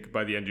you think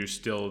by the end you're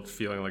still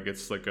feeling like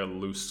it's like a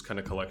loose kind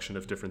of collection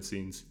of different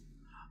scenes?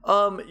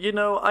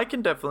 I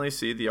can definitely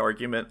see the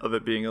argument of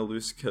it being a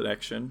loose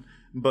connection.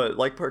 But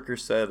like Parker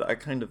said, I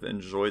kind of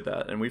enjoy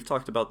that. And we've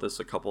talked about this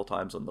a couple of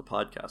times on the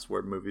podcast,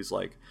 where movies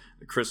like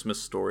The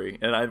Christmas Story,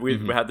 and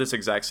we've had this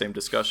exact same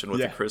discussion with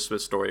The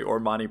Christmas Story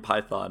or Monty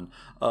Python,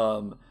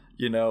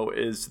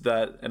 is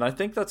that, and I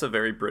think that's a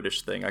very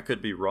British thing. I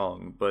could be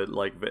wrong, but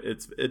like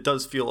it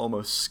does feel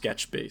almost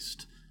sketch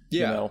based.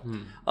 Yeah.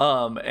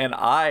 And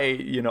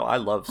I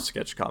love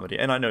sketch comedy,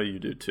 and I know you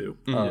do too.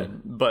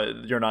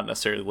 But you're not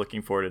necessarily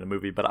looking for it in a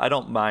movie. But I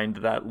don't mind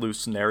that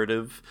loose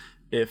narrative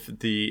if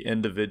the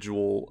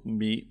individual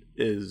meat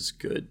is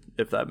good,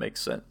 if that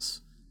makes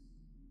sense.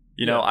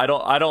 I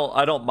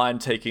don't mind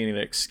taking an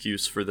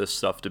excuse for this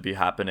stuff to be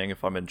happening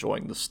if I'm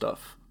enjoying the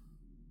stuff.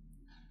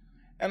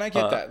 And I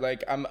get that.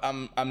 Like,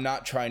 I'm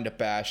not trying to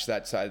bash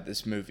that side of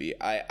this movie.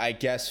 I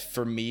guess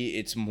for me,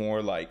 it's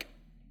more like,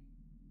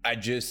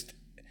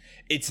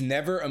 it's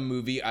never a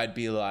movie I'd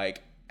be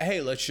like,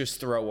 hey, let's just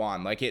throw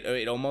on. Like,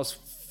 it almost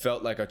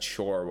felt like a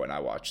chore when I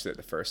watched it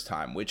the first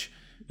time, which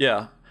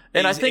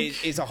and I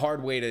think is a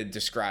hard way to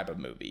describe a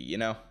movie, you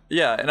know?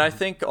 Yeah, and I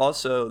think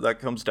also that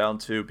comes down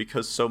to,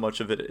 because so much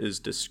of it is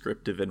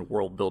descriptive and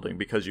world building,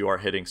 because you are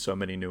hitting so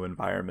many new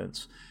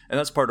environments. And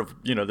that's part of,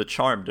 the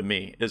charm to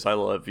me, is I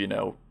love,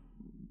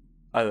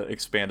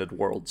 expanded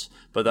worlds.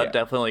 But that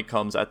definitely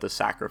comes at the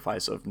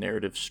sacrifice of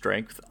narrative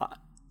strength.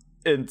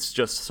 It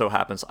just so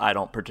happens I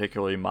don't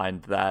particularly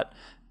mind that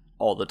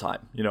all the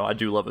time. I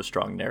do love a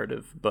strong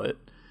narrative, but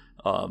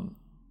I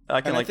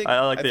like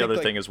the other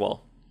thing as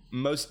well.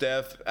 Mos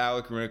Def,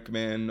 Alec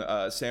Rickman,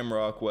 Sam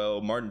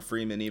Rockwell, Martin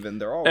Freeman, even,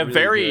 they're all a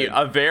really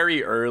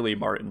very early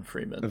Martin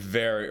Freeman.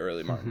 Very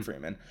early Martin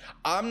Freeman.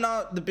 I'm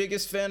not the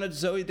biggest fan of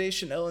Zooey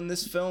Deschanel in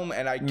this film,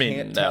 and I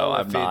can't tell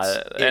if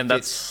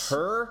it's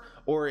her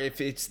or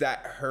if it's that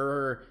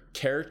her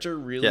character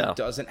really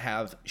doesn't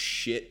have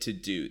shit to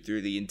do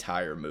through the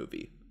entire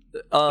movie.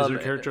 Is there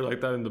a character like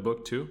that in the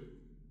book too?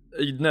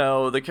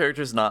 No, the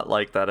character's not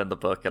like that in the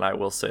book, and I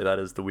will say that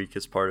is the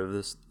weakest part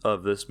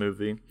of this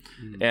movie.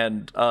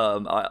 And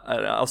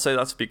I'll say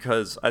that's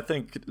because I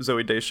think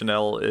Zooey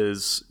Deschanel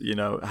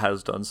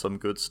has done some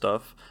good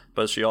stuff,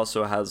 but she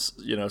also has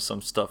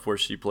some stuff where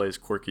she plays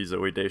quirky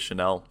Zooey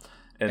Deschanel,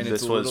 and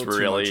this was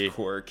really too much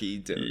quirky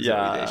Zooey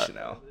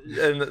Deschanel.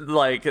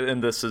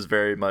 And this is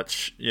very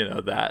much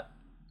that.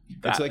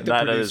 It's like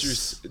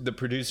the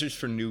producers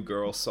for New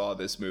Girl saw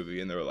this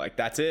movie and they were like,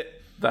 "That's it."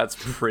 That's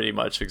pretty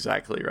much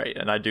exactly right.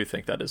 And I do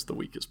think that is the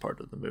weakest part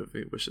of the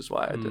movie, which is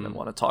why I didn't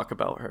want to talk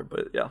about her.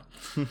 But yeah.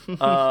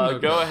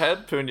 Go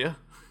ahead, Punya.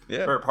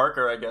 Yeah. Or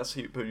Parker, I guess.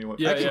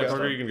 Punya.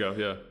 Parker, you can go.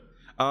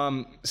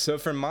 Yeah. So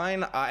for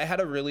mine, I had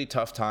a really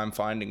tough time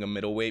finding a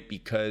middleweight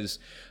because,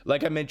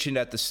 like I mentioned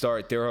at the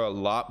start, there are a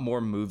lot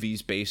more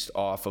movies based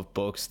off of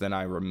books than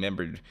I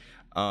remembered.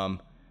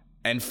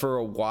 And for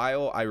a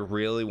while, I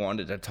really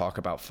wanted to talk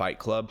about Fight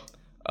Club.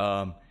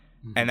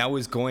 And that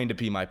was going to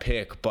be my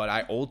pick, but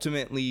I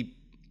ultimately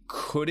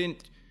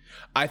couldn't.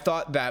 I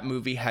thought that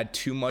movie had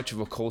too much of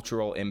a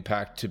cultural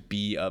impact to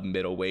be a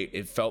middleweight.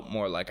 It felt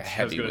more like a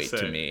heavyweight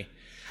to me.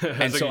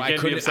 And so I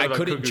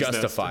couldn't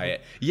justify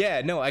it.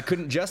 Yeah, no, I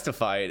couldn't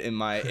justify it in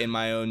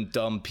my own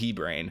dumb pea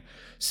brain.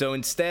 So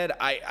instead,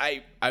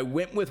 I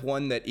went with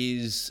one that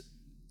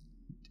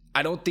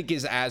I don't think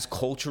is as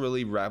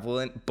culturally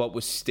relevant, but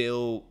was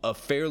still a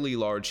fairly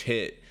large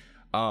hit,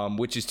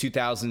 which is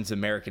 2000's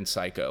American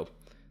Psycho.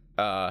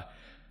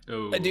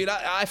 Dude,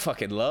 I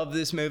fucking love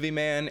this movie,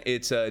 man.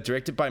 It's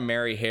directed by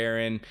Mary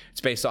Herron.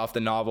 It's based off the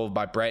novel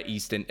by Bret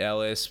Easton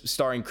Ellis,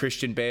 starring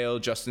Christian Bale,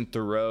 Justin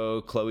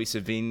Theroux, Chloe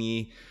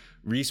Sevigny,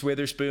 Reese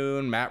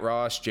Witherspoon, Matt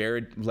Ross,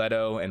 Jared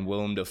Leto, and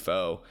Willem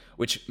Dafoe.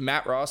 Which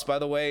Matt Ross, by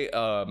the way,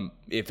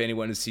 if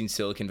anyone has seen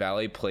Silicon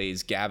Valley,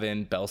 plays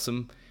Gavin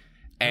Belsom.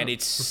 And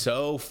it's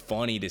so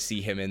funny to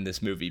see him in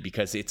this movie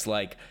because it's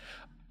like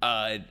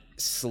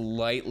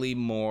slightly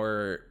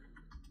more...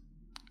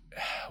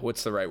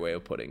 What's the right way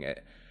of putting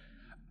it?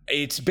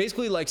 It's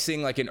basically like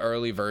seeing like an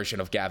early version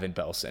of Gavin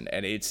Belson,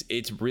 and it's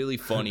really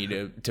funny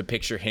to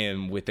picture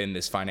him within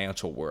this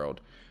financial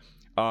world.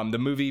 The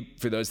movie,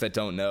 for those that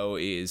don't know,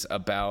 is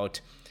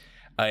about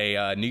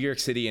a New York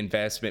City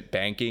investment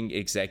banking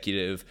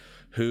executive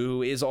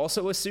who is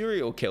also a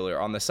serial killer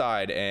on the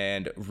side,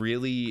 and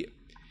really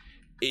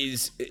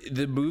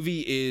the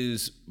movie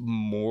is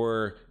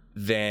more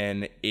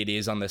than it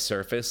is on the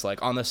surface.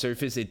 Like on the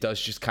surface, it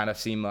does just kind of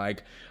seem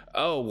like,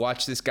 oh,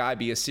 watch this guy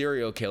be a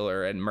serial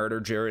killer and murder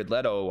Jared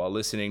Leto while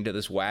listening to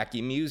this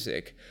wacky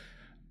music.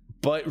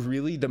 But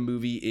really, the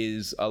movie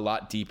is a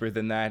lot deeper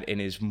than that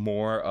and is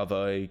more of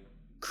a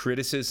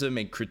criticism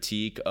and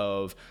critique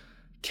of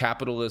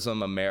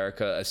capitalism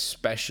America,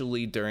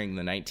 especially during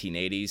the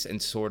 1980s,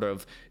 and sort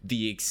of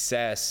the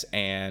excess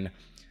and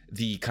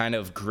the kind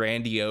of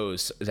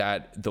grandiose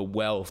that the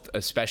wealth,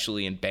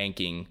 especially in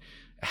banking,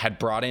 had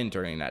brought in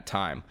during that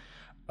time.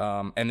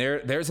 And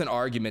there's an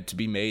argument to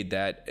be made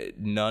that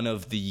none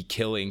of the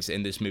killings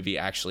in this movie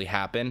actually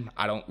happen.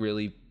 I don't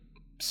really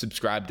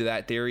subscribe to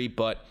that theory,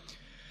 but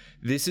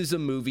this is a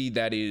movie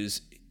that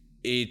it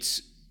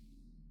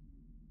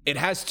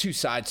has two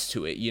sides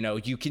to it. You know,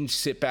 you can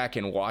sit back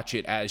and watch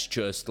it as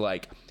just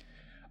like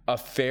a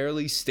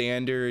fairly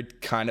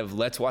standard kind of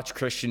let's watch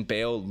Christian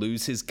Bale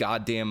lose his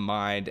goddamn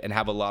mind and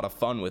have a lot of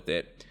fun with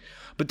it.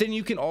 But then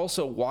you can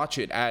also watch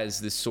it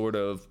as this sort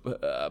of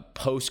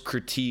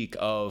post-critique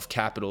of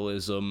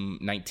capitalism,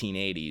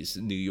 1980s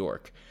New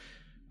York.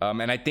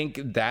 And I think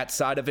that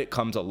side of it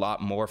comes a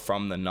lot more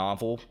from the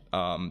novel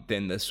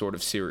than the sort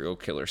of serial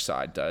killer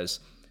side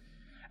does.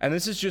 And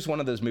this is just one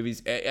of those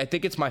movies. I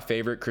think it's my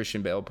favorite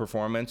Christian Bale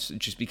performance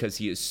just because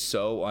he is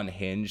so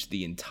unhinged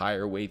the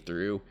entire way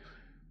through.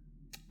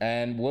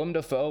 And Willem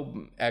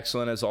Dafoe,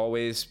 excellent as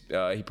always.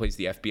 He plays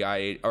the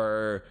FBI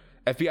or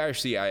FBI or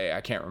CIA,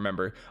 I can't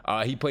remember.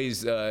 He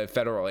plays a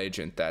federal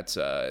agent that's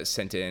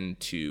sent in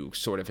to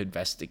sort of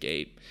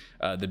investigate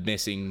the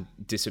missing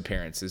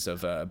disappearances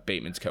of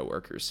Bateman's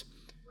coworkers.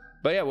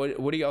 But yeah,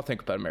 what do y'all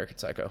think about American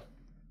Psycho?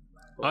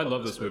 I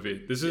love this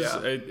movie. This is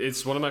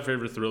it's one of my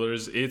favorite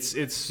thrillers.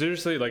 It's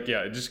seriously like,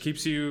 yeah, it just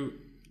keeps you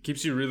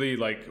really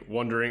like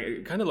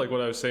wondering, kind of like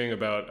what I was saying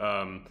about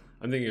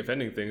I'm thinking of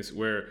ending things,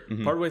 where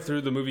partway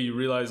through the movie you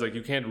realize like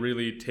you can't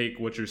really take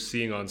what you're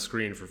seeing on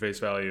screen for face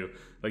value.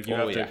 Like you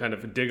have to kind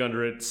of dig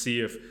under it, see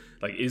if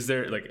like, is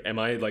there like, am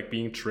I like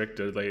being tricked,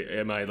 or like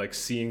am I like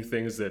seeing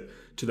things that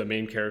to the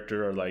main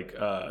character are like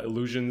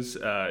illusions?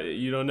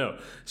 You don't know.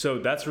 So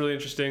that's really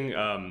interesting.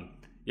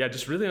 Yeah,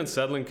 just really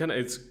unsettling. Kind of,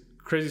 it's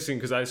crazy seeing,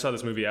 because I saw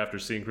this movie after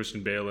seeing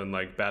Christian Bale and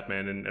like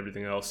Batman and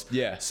everything else.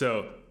 Yeah.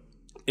 So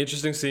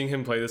interesting seeing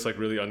him play this like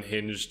really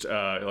unhinged,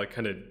 like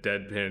kind of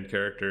deadpan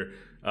character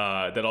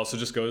that also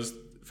just goes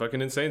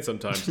fucking insane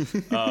sometimes.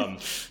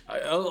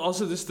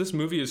 Also, this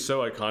movie is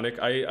so iconic.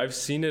 I've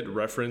seen it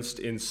referenced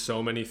in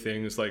so many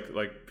things.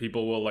 Like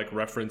people will like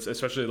reference,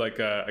 especially like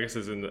I guess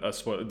it's in a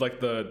spoil,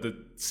 like the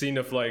scene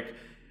of like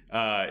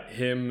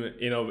him,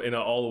 you know, in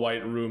an all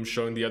white room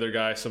showing the other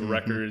guy some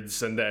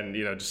records, and then,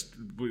 you know, just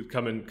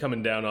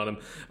coming down on him.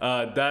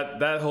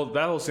 That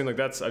whole scene, like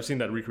I've seen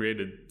that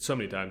recreated so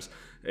many times.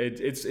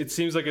 It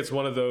seems like it's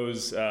one of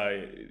those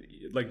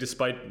like,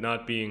 despite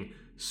not being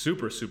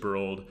super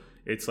old,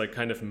 it's like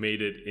kind of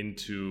made it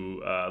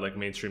into like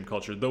mainstream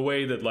culture the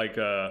way that like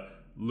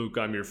Luke,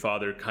 I'm Your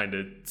Father kind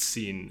of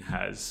scene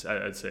has,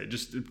 I'd say,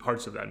 just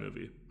parts of that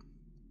movie.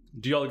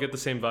 Do y'all get the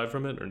same vibe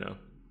from it or no?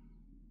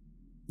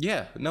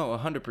 Yeah, no,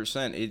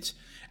 100%.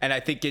 And I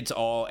think it's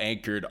all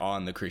anchored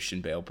on the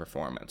Christian Bale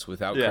performance.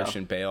 Without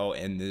Christian Bale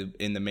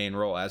in the main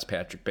role as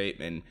Patrick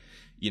Bateman,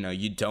 you know,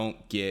 you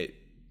don't get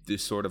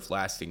this sort of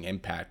lasting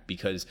impact,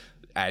 because,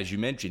 as you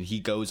mentioned, he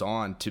goes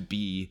on to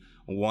be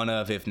one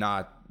of, if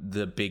not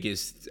the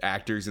biggest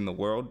actors in the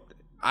world.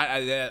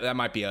 That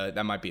might be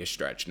a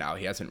stretch now.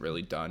 He hasn't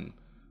really done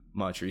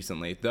much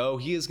recently, though.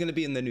 He is going to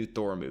be in the new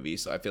Thor movie,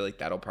 so I feel like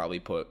that'll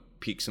probably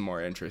pique some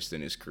more interest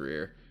in his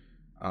career.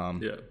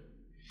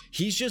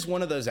 He's just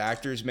one of those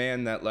actors,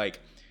 man, that like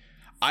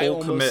I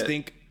almost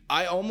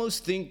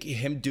think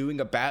him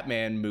doing a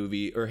Batman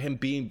movie, or him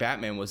being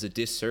Batman, was a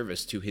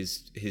disservice to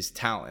his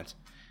talent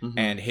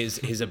and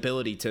his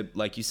ability to,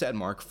 like you said,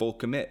 Mark, full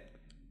commit.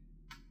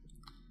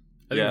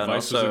 I think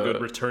Vice was a good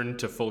return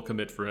to full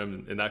commit for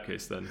him in that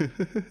case then.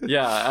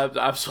 Yeah,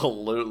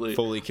 absolutely.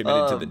 Fully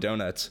committed to the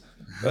donuts.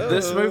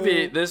 This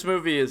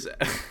movie is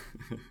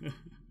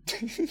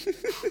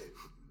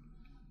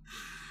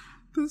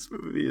this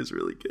movie is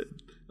really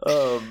good.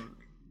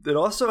 It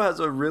also has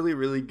a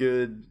really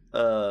good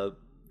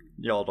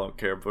y'all don't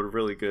care, but a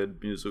really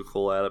good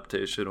musical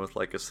adaptation with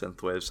like a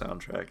synthwave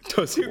soundtrack.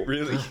 Does it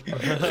really?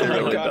 It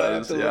really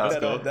does.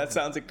 That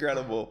sounds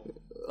incredible.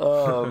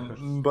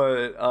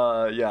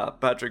 Yeah,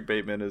 Patrick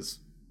Bateman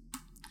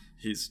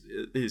he's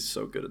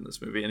so good in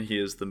this movie, and he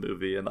is the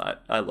movie, and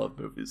I love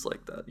movies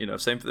like that. You know,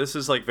 this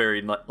is like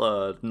very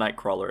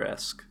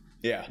Nightcrawler-esque.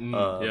 Yeah.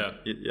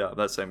 Yeah,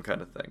 that same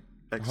kind of thing.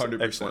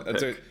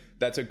 100%.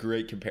 That's a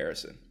great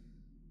comparison.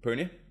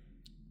 Punya?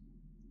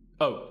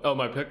 Oh,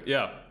 my pick.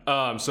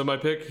 Yeah. So my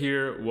pick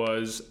here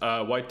was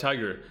White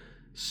Tiger.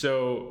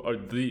 Or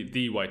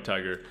the White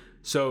Tiger.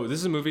 So this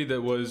is a movie that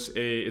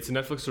it's a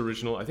Netflix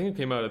original. I think it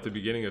came out at the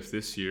beginning of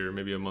this year,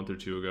 maybe a month or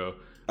two ago.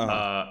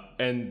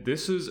 And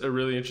this is a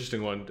really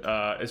interesting one,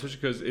 especially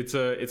because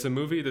it's a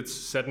movie that's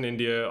set in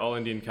India, all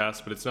Indian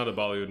cast, but it's not a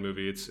Bollywood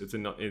movie. It's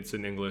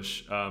in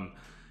English.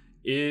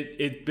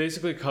 It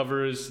basically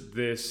covers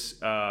this.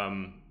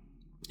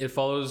 It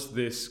follows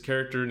this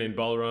character named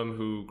Balaram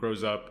who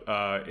grows up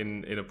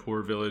in a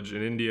poor village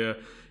in India,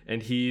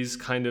 and he's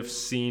kind of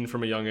seen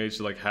from a young age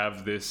to like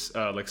have this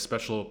like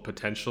special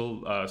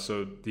potential.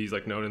 So he's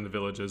like known in the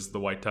village as the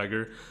White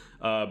Tiger,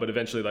 but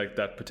eventually like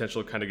that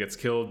potential kind of gets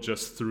killed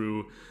just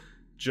through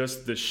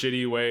the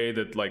shitty way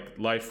that like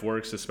life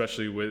works,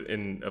 especially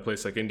in a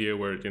place like India,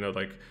 where, you know,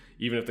 like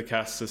even if the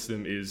caste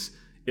system is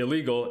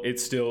illegal, it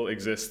still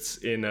exists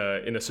in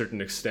a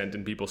certain extent,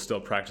 and people still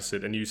practice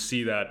it, and you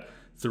see that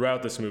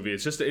throughout this movie.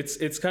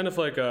 It's kind of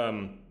like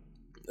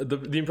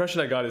the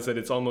impression I got is that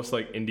it's almost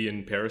like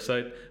Indian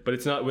Parasite, but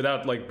it's not,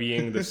 without like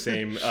being the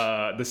same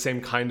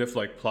kind of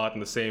like plot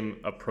and the same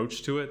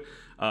approach to it.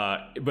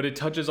 But it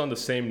touches on the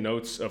same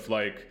notes of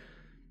like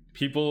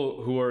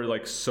people who are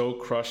like so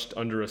crushed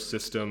under a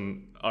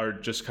system are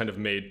just kind of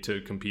made to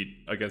compete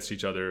against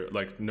each other,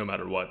 like no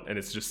matter what, and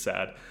it's just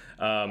sad.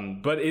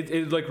 But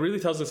it like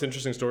really tells this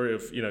interesting story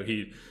of, you know,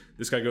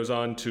 this guy goes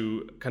on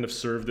to kind of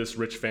serve this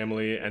rich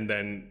family, and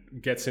then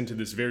gets into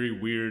this very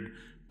weird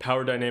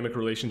power dynamic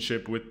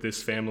relationship with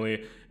this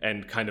family,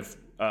 and kind of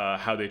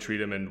how they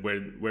treat him and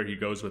where he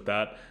goes with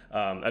that.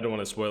 I don't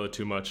want to spoil it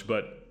too much,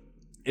 but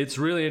It's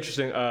really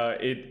interesting.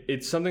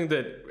 It's something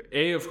that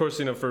of course,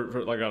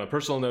 for like on a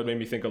personal note, made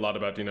me think a lot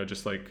about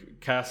just like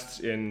castes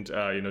and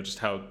just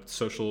how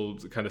social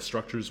kind of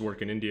structures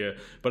work in India.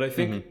 But I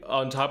think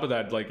on top of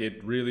that, like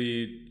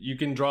you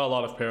can draw a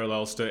lot of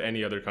parallels to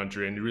any other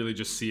country, and you really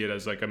just see it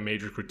as like a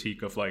major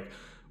critique of like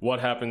what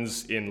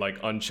happens in like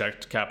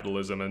unchecked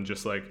capitalism, and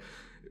just like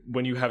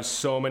when you have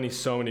so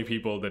many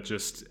people that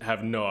just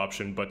have no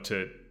option but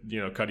to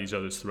cut each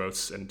other's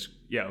throats, and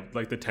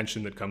like the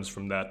tension that comes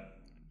from that.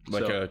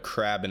 Like a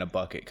crab in a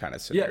bucket kind of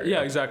scenario.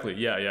 Yeah, exactly.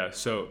 Yeah.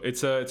 So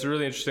it's a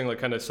really interesting, like,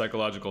 kind of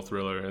psychological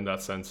thriller in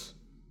that sense.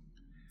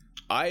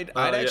 I'd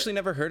actually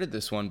never heard of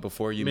this one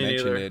before you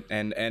mentioned it,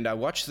 and I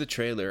watched the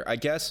trailer, I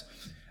guess,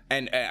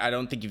 and I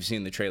don't think you've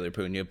seen the trailer,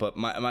 Punya, but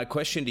my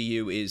question to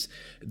you is,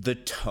 the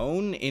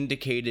tone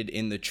indicated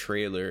in the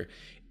trailer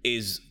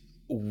is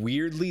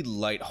weirdly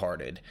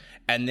lighthearted,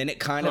 and then it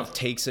kind of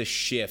takes a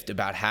shift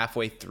about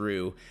halfway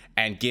through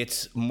and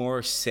gets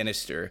more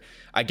sinister.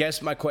 I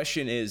guess my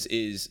question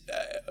is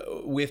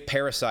with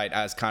Parasite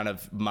as kind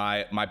of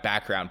my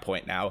background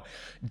point now,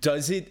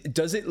 does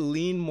it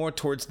lean more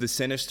towards the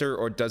sinister,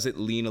 or does it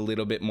lean a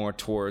little bit more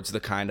towards the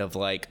kind of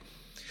like,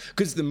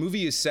 because the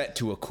movie is set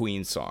to a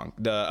Queen song.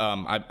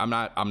 I'm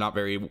not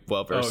very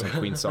well versed in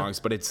Queen songs,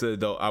 but it's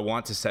the I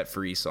Want to Set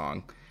Free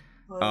song,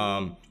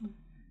 and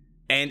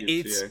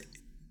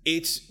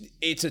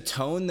it's a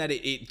tone that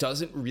it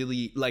doesn't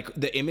really like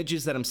the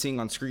images that I'm seeing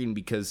on screen,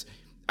 because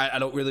I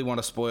don't really want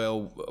to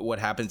spoil what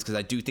happens, because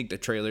I do think the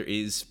trailer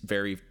is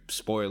very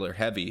spoiler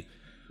heavy.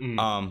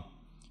 I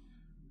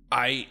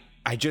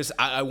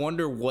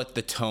wonder what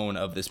the tone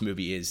of this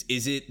movie is.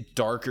 Is it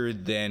darker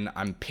than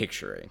I'm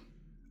picturing?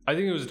 I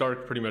think it was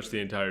dark pretty much the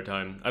entire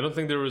time. I don't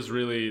think there was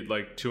really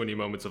like too many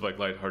moments of like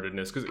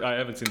lightheartedness, because I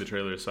haven't seen the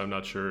trailer, so I'm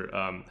not sure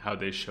how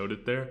they showed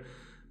it there.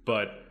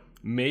 But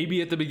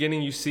maybe at the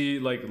beginning you see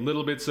like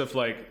little bits of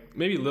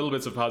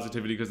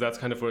positivity, because that's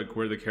kind of like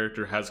where the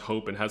character has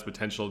hope and has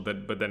potential,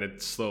 but then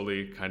it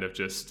slowly kind of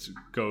just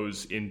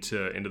goes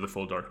into the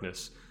full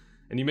darkness.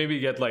 And you maybe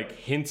get like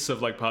hints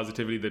of like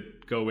positivity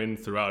that go in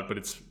throughout, but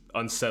it's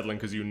unsettling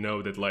because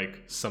that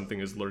like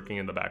something is lurking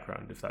in the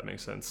background, if that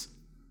makes sense.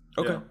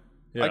 Okay.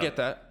 Yeah. I get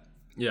that.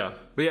 Yeah,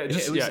 but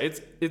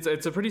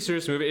it's a pretty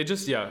serious movie. It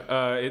just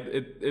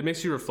it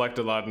makes you reflect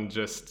a lot, and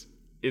just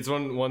it's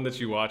one that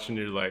you watch and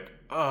you're like,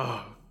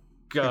 oh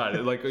God,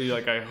 like you're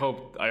like, I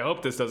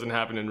hope this doesn't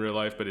happen in real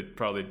life, but it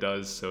probably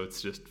does. So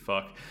it's just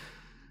fuck.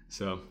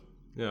 So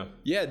yeah.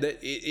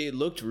 It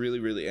looked really,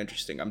 really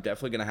interesting. I'm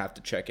definitely gonna have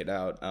to check it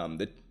out.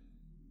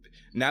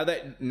 Now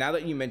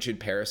that you mentioned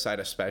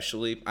Parasite,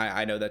 especially,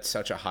 I know that's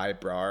such a high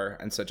bar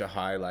and such a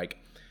high like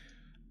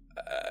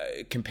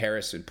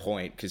comparison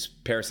point, because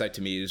Parasite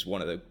to me is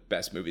one of the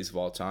best movies of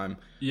all time.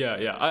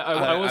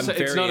 I will say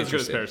it's not as good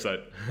as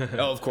Parasite.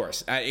 Oh, of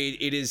course.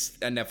 It is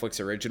a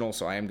Netflix original,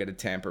 so I am going to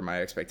tamper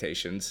my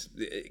expectations,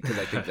 because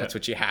I think that's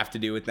what you have to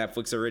do with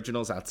Netflix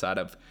originals, outside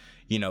of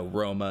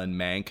Roma and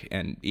Mank.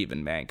 And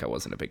even Mank I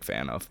wasn't a big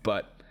fan of,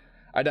 but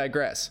I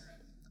digress.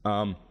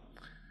 Man,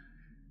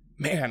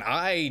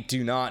 I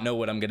do not know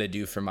what I'm going to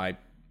do for my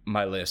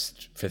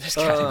list for this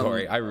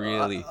category.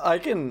 I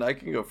can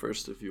go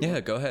first if you want.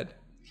 Yeah, go ahead.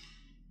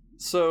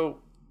 So,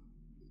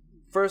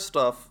 first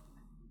off,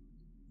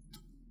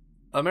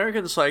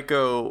 American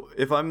Psycho,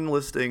 if I'm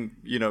listing,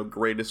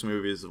 greatest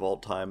movies of all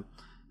time,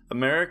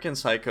 American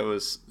Psycho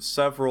is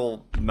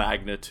several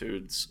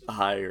magnitudes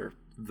higher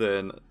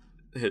than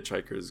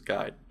Hitchhiker's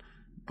Guide.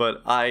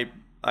 But I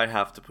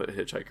have to put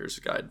Hitchhiker's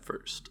Guide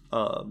first.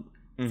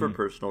 For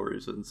personal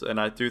reasons, and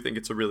I do think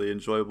it's a really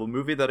enjoyable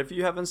movie that if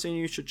you haven't seen,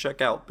 you should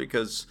check out,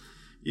 because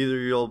either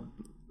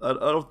I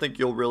don't think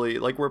you'll really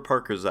like where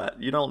Parker's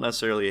at. You don't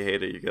necessarily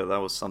hate it, you go,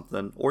 that was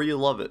something, or you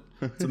love it.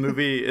 It's a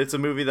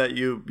movie that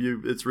you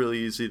it's really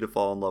easy to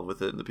fall in love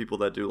with it, and the people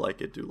that do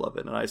like it do love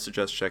it, and I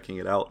suggest checking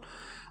it out.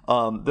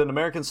 Then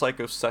American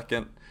Psycho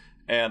second,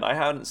 and I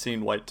hadn't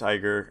seen White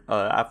Tiger.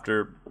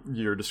 After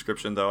your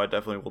description, though, I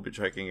definitely will be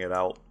checking it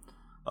out,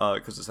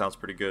 because it sounds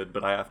pretty good,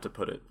 but I have to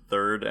put it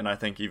third, and I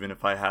think even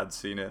if I had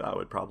seen it, I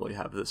would probably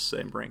have this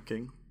same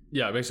ranking.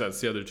 Yeah, it makes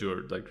sense. The other two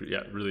are like,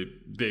 really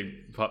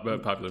big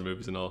popular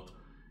movies and all.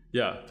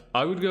 Yeah,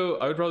 I would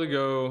probably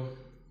go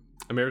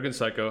American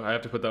Psycho. I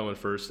have to put that one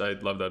first. I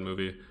love that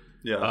movie.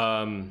 Yeah.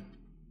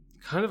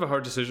 Kind of a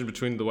hard decision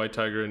between The White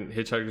Tiger and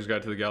Hitchhiker's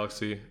Guide to the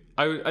Galaxy.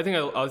 I think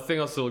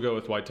I'll still go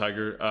with White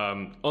Tiger.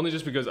 Only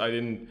just because I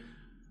didn't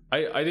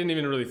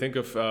even really think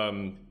of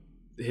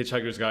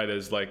Hitchhiker's Guide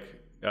as like.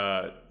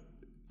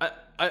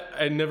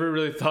 I never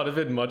really thought of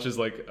it much as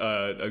like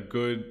a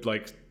good,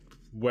 like,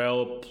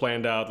 well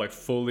planned out, like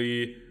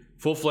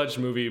full-fledged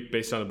movie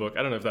based on a book.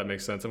 I don't know if that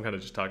makes sense. I'm kind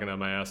of just talking out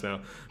my ass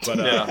now,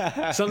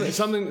 but something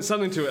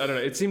to it. I don't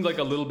know. It seemed like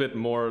a little bit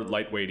more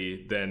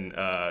lightweighty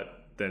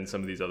than some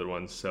of these other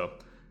ones. So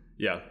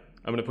yeah,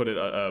 I'm gonna put it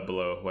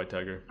below White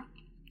Tiger.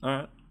 All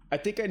right. I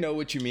think I know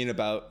what you mean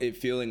about it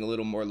feeling a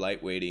little more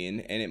lightweighty,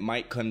 and it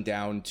might come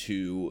down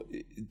to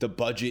the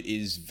budget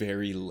is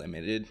very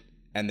limited.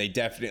 And they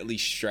definitely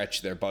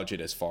stretched their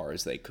budget as far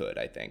as they could,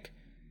 I think.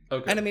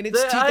 Okay. And I mean,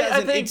 it's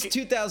I think- it's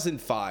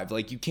 2005.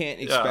 Like, you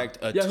can't expect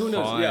a who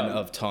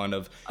knows? ton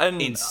of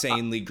And,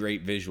 insanely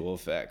great visual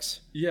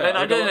effects. Yeah,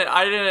 And like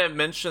I didn't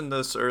mention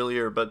this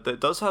earlier, but it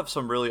does have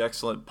some really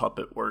excellent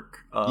puppet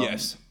work.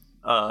 Yes.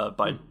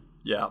 By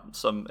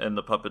some, and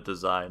the puppet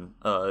design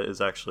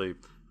is actually,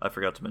 I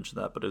forgot to mention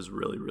that, but is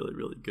really, really,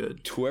 really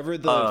good. Whoever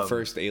the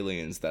first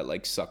aliens that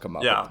like suck them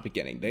up at the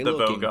beginning, they the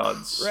look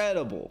Vogods.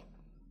 incredible.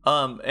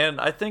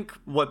 And I think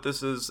what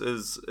this is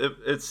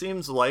it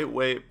seems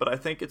lightweight, but I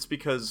think it's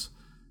because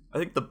I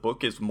think the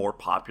book is more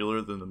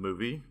popular than the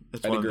movie.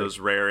 It's one of those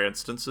rare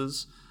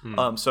instances.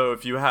 So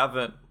if you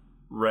haven't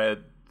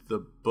read the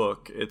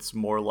book, it's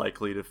more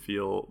likely to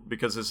feel,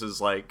 because this is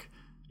like,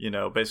 you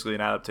know, basically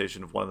an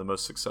adaptation of one of the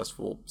most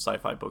successful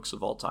sci-fi books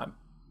of all time.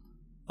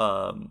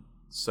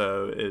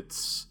 So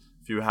it's,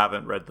 if you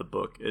haven't read the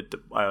book,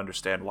 I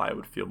understand why it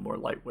would feel more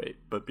lightweight,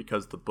 but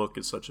because the book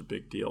is such a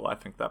big deal, I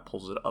think that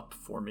pulls it up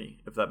for me,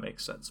 if that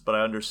makes sense. But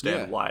I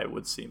understand why it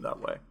would seem that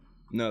way.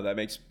 No, that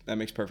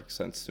makes perfect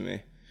sense to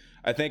me.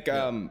 I think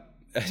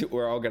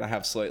we're all gonna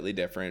have slightly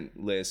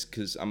different lists,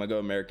 because I'm gonna go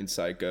American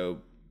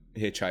Psycho,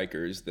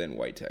 Hitchhikers, then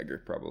White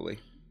Tiger, probably.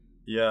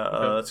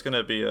 Yeah, that's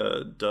gonna be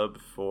a dub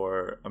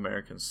for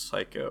American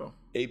Psycho.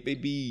 8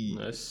 baby.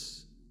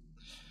 Nice.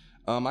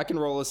 I can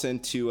roll us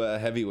into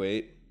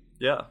heavyweight.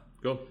 Yeah.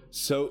 Go.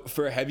 So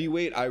for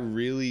heavyweight,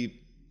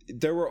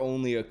 there were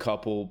only a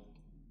couple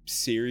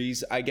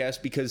series, I guess,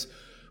 because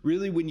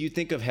really when you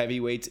think of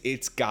heavyweights,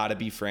 it's got to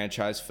be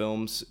franchise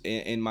films,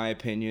 in my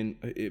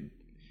opinion.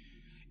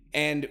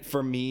 And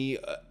for me,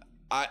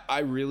 I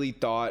really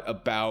thought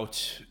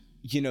about,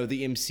 you know,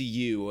 the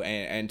MCU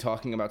and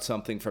talking about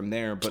something from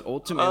there, but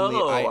ultimately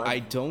I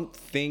don't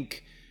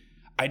think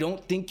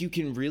you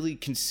can really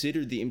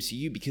consider the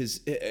MCU,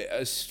 because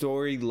a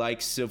story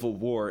like Civil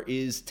War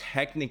is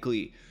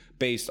technically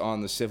based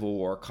on the Civil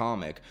War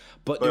comic,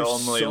 but there's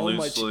so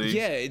loosely. much.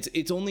 Yeah,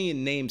 it's only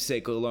in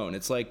namesake alone.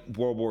 It's like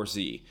World War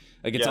Z.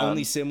 Like, it's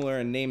only similar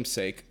in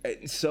namesake.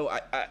 So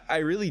I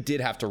really did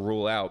have to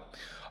rule out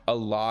a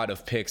lot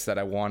of picks that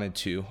I wanted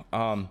to.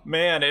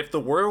 Man, if the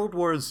World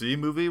War Z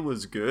movie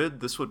was good,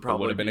 this would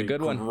probably have been be a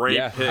good one. Great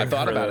Yeah, pick I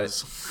thought for about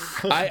this.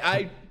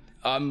 it.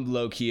 I'm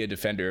low key a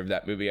defender of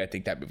that movie. I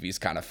think that movie is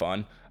kind of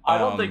fun. I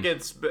don't think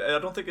it's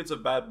a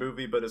bad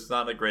movie, but it's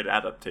not a great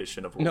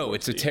adaptation of World War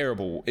It's Z. a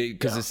terrible,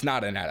 because it's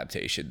not an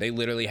adaptation. They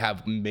literally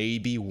have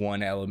maybe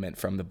one element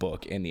from the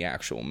book in the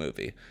actual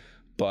movie,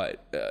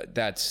 but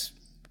that's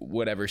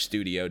whatever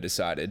studio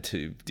decided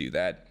to do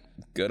that.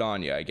 Good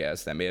on you, I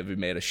guess. That may have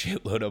made a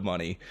shitload of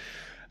money.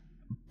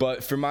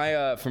 But for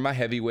my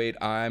heavyweight,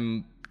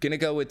 I'm gonna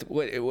go with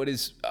what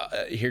is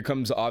here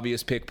comes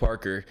obvious pick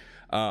Parker,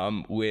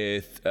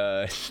 with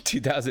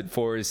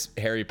 2004's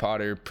Harry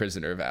Potter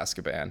Prisoner of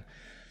Azkaban.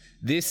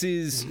 This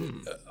is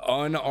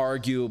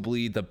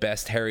unarguably the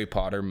best Harry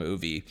Potter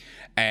movie,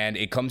 and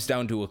it comes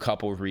down to a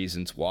couple of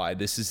reasons why.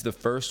 This is the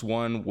first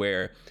one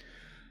where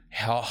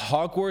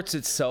Hogwarts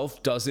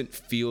itself doesn't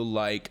feel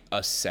like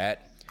a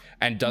set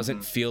and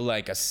doesn't feel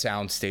like a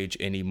soundstage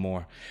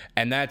anymore.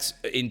 And that's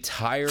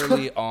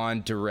entirely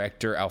on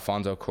director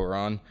Alfonso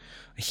Cuarón.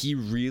 He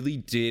really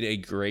did a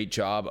great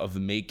job of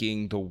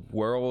making the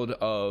world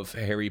of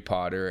Harry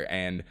Potter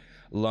and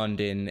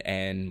London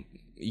and,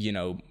 you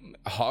know,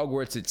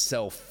 Hogwarts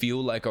itself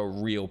feel like a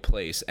real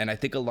place. And I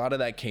think a lot of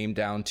that came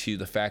down to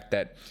the fact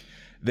that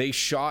they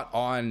shot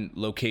on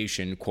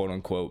location, quote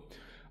unquote,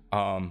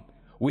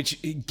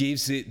 which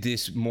gives it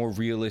this more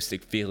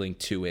realistic feeling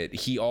to it.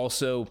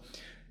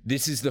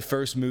 This is the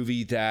first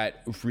movie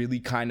that really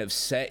kind of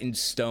set in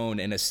stone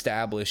and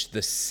established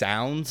the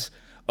sounds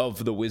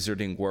of the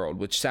wizarding world,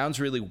 which sounds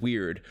really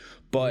weird,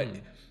 but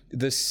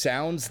the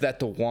sounds that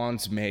the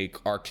wands make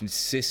are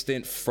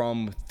consistent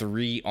from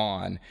 3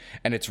 on,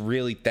 and it's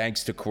really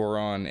thanks to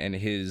Cuarón and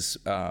his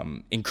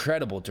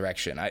incredible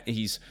direction.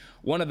 He's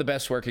one of the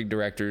best working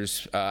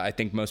directors. I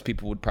think most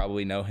people would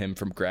probably know him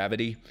from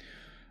Gravity.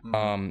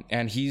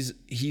 And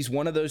he's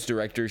one of those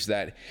directors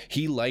that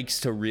he likes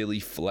to really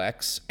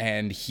flex,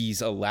 and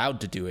he's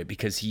allowed to do it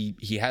because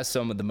he has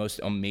some of the most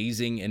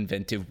amazing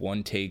inventive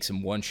one takes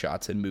and one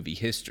shots in movie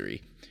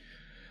history.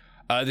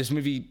 This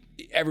movie,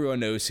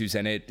 everyone knows who's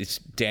in it. It's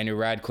Daniel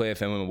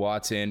Radcliffe, Emma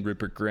Watson,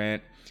 Rupert Grint,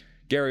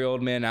 Gary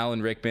Oldman,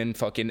 Alan Rickman,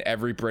 fucking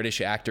every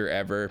British actor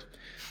ever.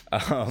 They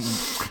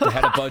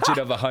had a budget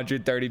of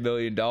 $130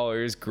 million,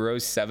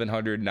 gross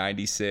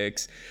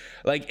 796.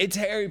 Like, it's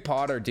Harry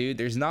Potter, dude.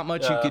 There's not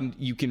much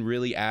you can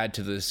really add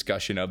to the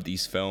discussion of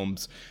these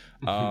films.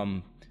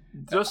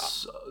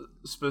 Just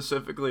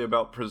specifically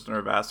about Prisoner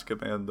of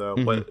Azkaban, though,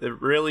 what it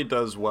really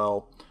does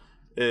well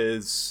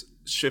is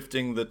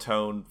shifting the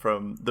tone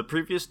from the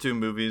previous 2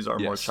 movies are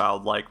more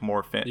childlike,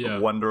 more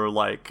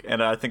wonder-like,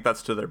 and I think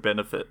that's to their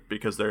benefit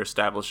because they're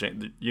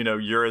establishing, you know,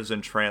 you're as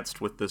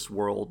entranced with this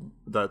world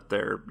that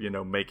they're, you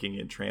know, making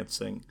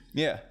entrancing.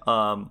 Yeah.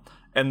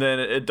 And then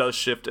it does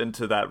shift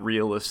into that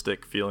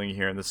realistic feeling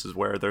here, and this is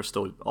where they're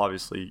still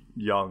obviously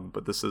young,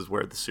 but this is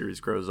where the series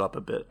grows up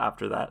a bit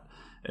after that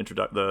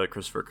the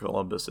Christopher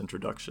Columbus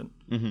introduction.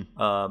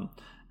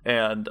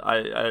 And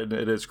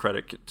it is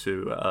credit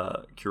to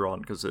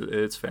Cuarón, because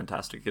it's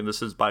fantastic. And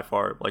this is by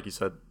far, like you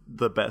said,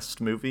 the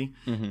best movie.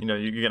 You know,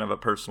 you can have a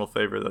personal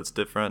favorite that's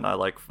different. I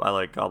like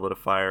Goblet of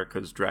Fire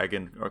because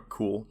dragon are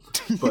cool,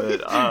 but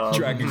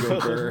Dragon go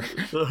burr.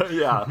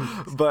 yeah.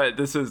 But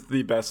this is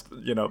the best.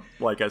 You know,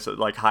 like I said,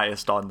 like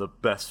highest on the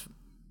best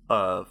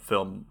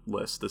film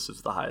list. This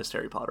is the highest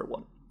Harry Potter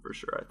one for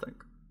sure, I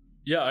think.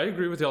 Yeah, I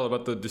agree with y'all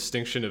about the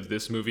distinction of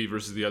this movie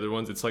versus the other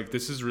ones. It's like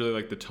this is really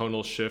like the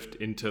tonal shift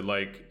into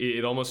like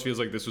it almost feels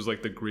like this was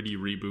like the gritty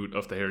reboot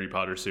of the Harry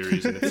Potter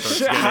series, and it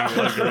starts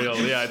getting like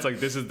real. Yeah, it's like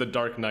this is the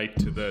Dark Knight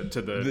to the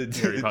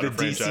Harry Potter the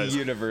franchise. DC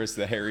universe,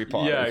 the Harry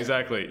Potter. Yeah,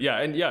 exactly. Yeah,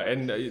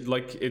 and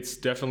like it's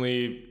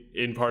definitely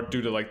in part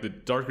due to like the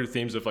darker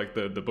themes of like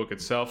the book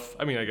itself.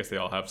 I mean, I guess they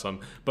all have some,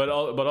 but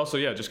also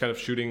yeah, just kind of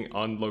shooting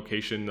on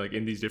location like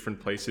in these different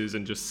places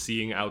and just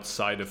seeing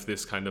outside of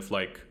this kind of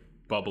like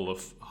bubble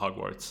of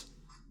Hogwarts.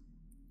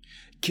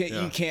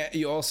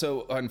 You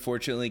also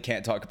unfortunately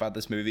can't talk about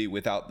this movie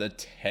without the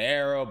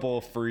terrible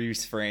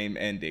freeze frame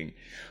ending,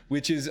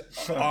 which is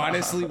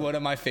honestly one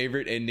of my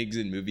favorite endings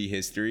in movie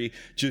history,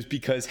 just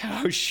because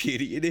how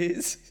shitty it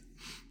is.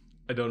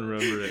 I don't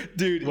remember it.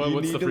 Dude, you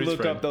what's need the to freeze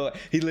look frame? up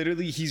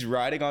he's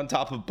riding on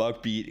top of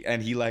Buckbeak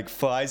and he like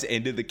flies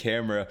into the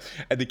camera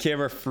and the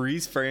camera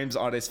freeze frames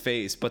on his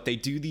face, but they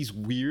do these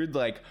weird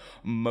like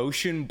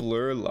motion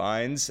blur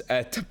lines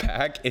at the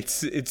back.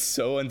 It's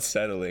so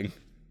unsettling.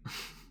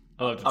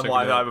 I'll have to check it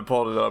I out. haven't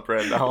pulled it up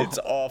right now. It's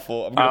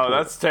awful.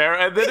 That's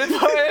terrible. And then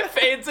it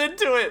fades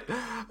into it.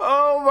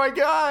 Oh my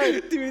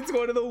god. Dude, it's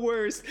one of the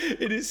worst.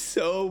 It is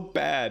so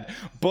bad.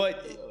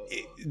 But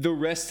the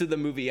rest of the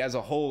movie as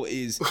a whole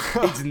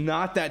it's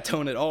not that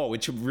tone at all,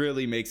 which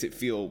really makes it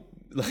feel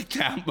like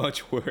that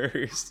much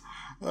worse.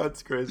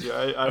 That's crazy.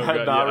 I God,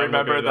 had not yeah,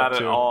 remembered that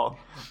at all.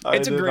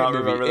 It's a great movie.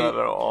 Remember that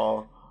at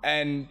all.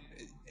 And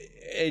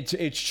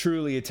it's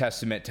truly a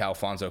testament to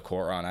Alfonso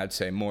Cuarón, I'd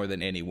say, more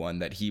than anyone,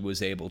 that he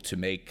was able to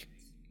make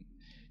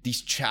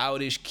these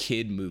childish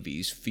kid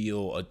movies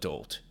feel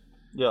adult.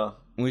 Yeah.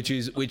 Which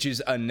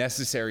is a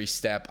necessary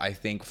step, I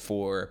think,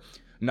 for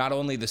not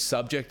only the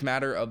subject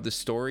matter of the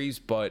stories,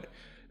 but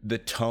the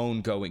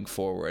tone going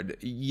forward.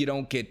 You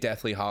don't get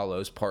Deathly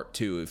Hallows Part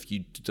 2 if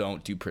you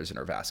don't do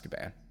Prisoner of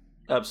Azkaban.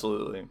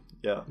 Absolutely.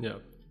 Yeah. Yeah.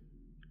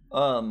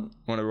 Want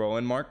to roll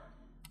in, Mark?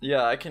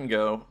 Yeah, I can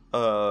go.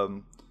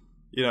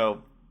 You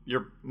know,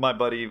 my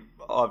buddy,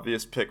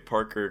 obvious pick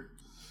Parker.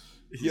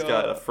 He's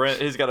got a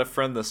friend. He's got a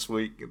friend this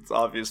week. It's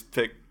obvious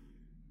pick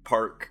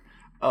Park.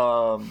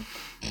 I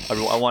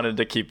wanted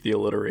to keep the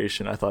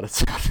alliteration. I thought it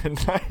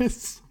sounded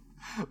nice,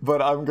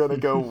 but I'm gonna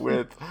go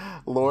with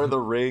Lord of the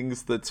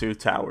Rings: The Two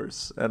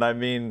Towers. And I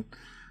mean,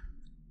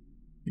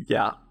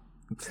 yeah,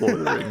 it's Lord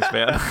of the Rings,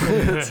 man.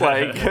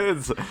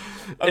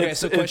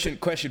 So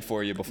question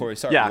for you before we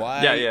start.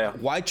 Yeah.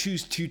 Why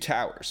choose Two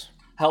Towers?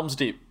 Helm's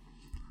Deep.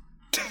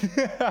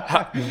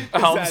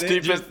 Helm's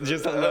Deep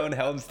just alone.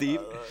 Helm's Deep.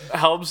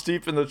 Helm's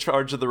Deep in the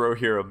Charge of the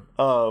Rohirrim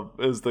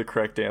is the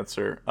correct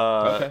answer.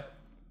 Okay.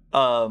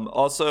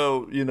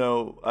 Also, you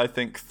know, I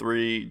think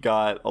 3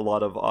 got a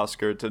lot of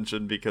Oscar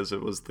attention because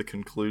it was the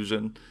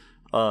conclusion.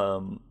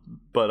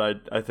 But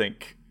I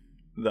think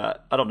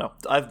that I don't know.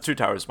 Two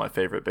Towers is my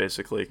favorite,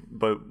 basically.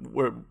 But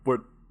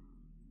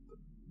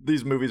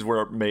these movies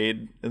were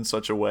made in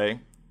such a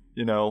way,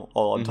 you know,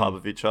 all on top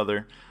of each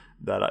other,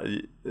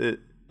 that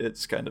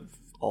it's kind of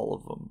all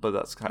of them, but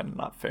that's kind of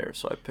not fair.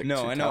 So I picked Two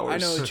Towers. I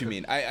know what you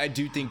mean. I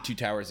do think Two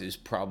Towers is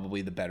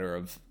probably the better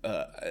of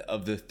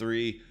the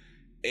 3.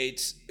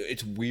 It's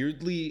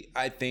weirdly,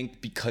 I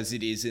think, because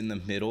it is in the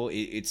middle,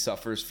 it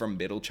suffers from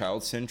middle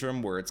child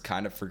syndrome where it's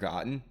kind of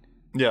forgotten.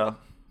 Yeah.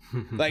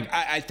 Like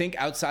I think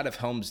outside of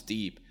Helm's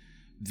Deep,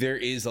 there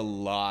is a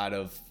lot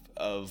of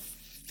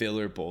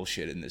filler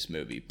bullshit in this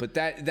movie, but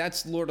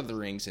that's Lord of the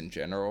Rings in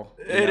general.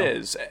 It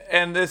is,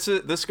 and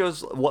this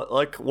goes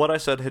what I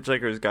said.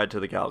 Hitchhiker's Guide to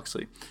the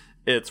Galaxy.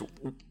 It's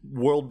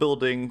world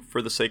building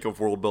for the sake of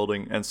world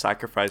building and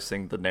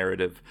sacrificing the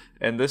narrative,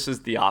 and this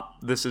is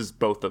this is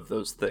both of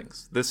those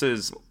things. This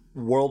is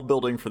world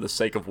building for the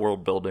sake of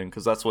world building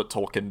because that's what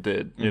Tolkien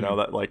did. You know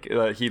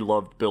that he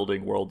loved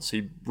building worlds.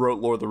 He wrote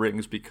Lord of the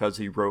Rings because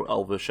he wrote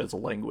Elvish as a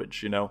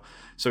language. You know,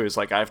 so he's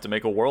like, I have to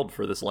make a world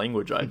for this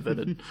language I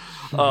invented.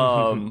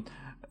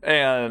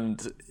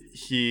 And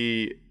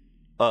he,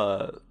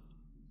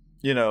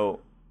 you know.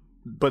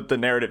 But the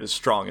narrative is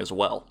strong as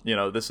well. You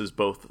know, this is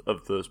both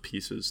of those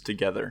pieces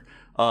together.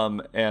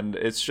 And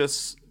it's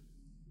just,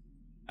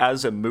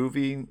 as a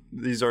movie,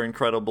 these are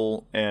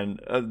incredible.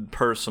 And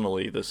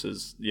personally, this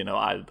is, you know,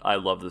 I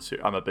love this.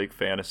 I'm a big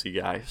fantasy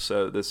guy.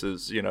 So this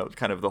is, you know,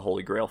 kind of the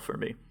holy grail for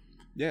me.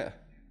 Yeah.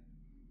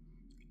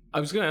 I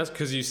was gonna ask,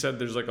 because you said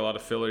there's like a lot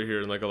of filler here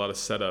and like a lot of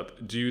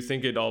setup. Do you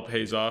think it all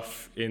pays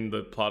off in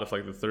the plot of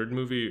like the third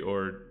movie,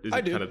 or is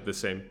it kind of the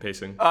same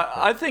pacing?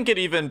 I think it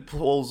even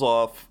pulls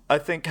off. I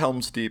think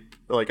Helm's Deep,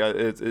 like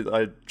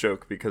I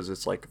joke because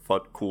it's like a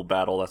fun, cool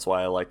battle. That's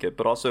why I like it.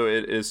 But also,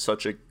 it is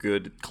such a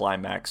good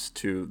climax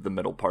to the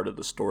middle part of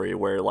the story,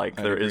 where like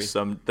there is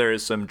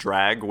some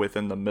drag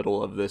within the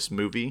middle of this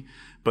movie.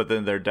 But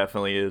then there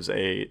definitely is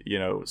a,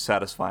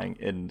 satisfying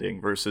ending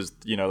versus,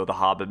 the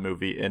Hobbit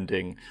movie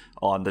ending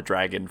on the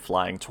dragon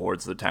flying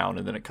towards the town,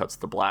 and then it cuts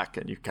to black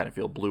and you kind of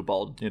feel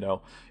blue-balled,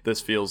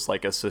 This feels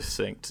like a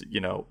succinct,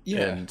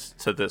 end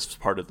to this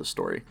part of the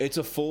story. It's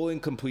a full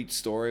and complete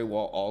story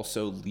while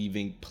also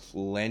leaving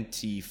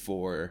plenty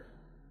for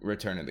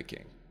Return of the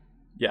King.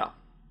 Yeah.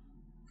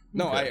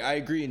 No, okay. I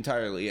agree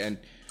entirely. And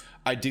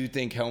I do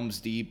think Helm's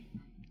Deep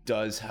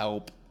does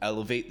help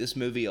elevate this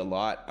movie a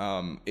lot.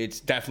 It's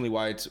definitely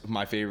why it's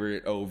my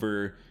favorite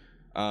over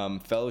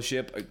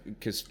Fellowship,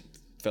 because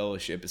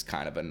Fellowship is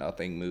kind of a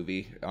nothing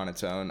movie on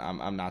its own.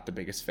 I'm not the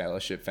biggest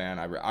Fellowship fan.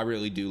 I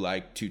really do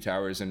like Two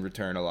Towers and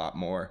Return a lot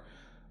more.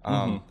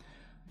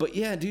 But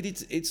yeah, dude,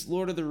 it's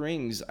Lord of the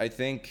Rings. I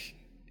think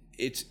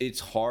it's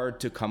hard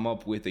to come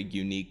up with a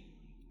unique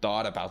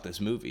thought about this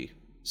movie.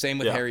 Same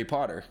with Harry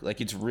Potter. Like,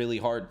 it's really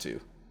hard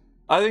to.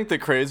 I think the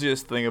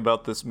craziest thing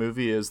about this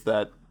movie is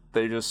that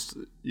they just,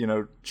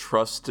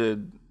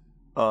 trusted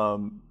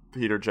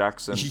Peter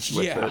Jackson with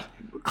it.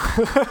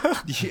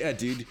 Yeah,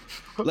 dude.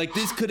 Like,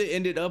 this could have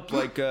ended up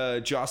like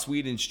Joss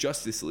Whedon's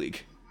Justice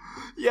League.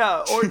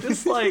 Yeah, or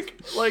just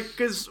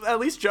because at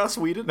least Joss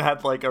Whedon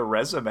had like a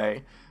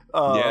resume.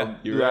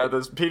 You're right.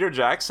 This Peter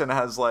Jackson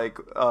has like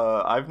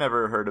I've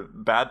never heard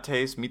of Bad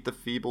Taste, Meet the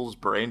Feebles,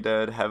 Brain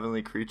Dead,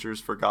 Heavenly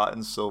Creatures,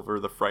 Forgotten Silver,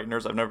 The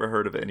Frighteners. I've never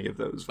heard of any of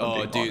those.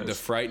 Oh, dude, The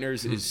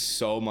Frighteners is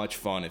so much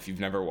fun if you've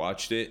never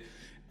watched it.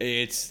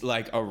 It's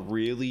like a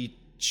really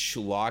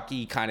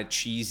schlocky, kind of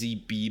cheesy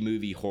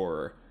B-movie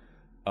horror.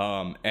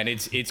 And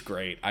it's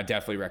great. I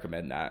definitely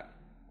recommend that.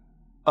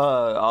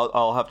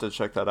 I'll have to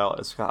check that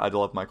out. I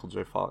love Michael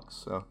J. Fox.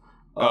 So.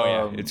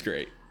 It's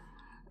great.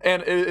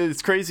 And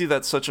it's crazy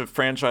that such a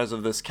franchise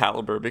of this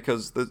caliber,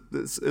 because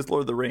this is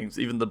Lord of the Rings.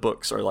 Even the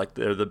books are like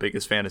they're the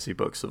biggest fantasy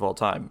books of all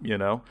time,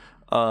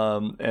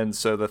 And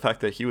so the fact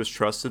that he was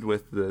trusted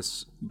with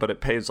this, but it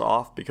pays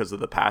off because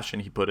of the passion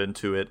he put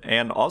into it,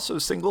 and also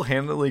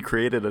single-handedly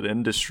created an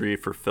industry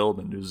for film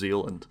in New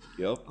Zealand.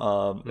 Yep.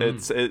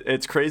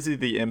 It's crazy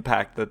the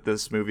impact that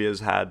this movie has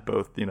had,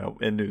 both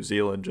in New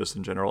Zealand just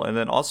in general, and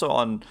then also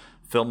on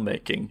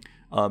filmmaking.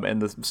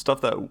 And the stuff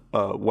that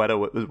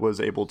Weta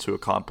was able to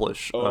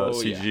accomplish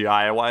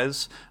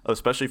CGI-wise,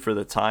 especially for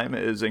the time,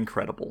 is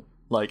incredible.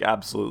 Like,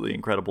 absolutely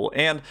incredible.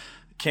 And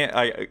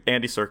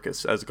Andy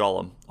Serkis as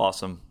Gollum,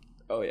 awesome.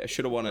 Oh, yeah,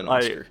 should have won an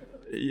Oscar.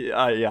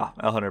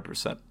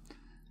 100%.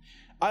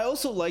 I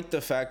also like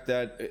the fact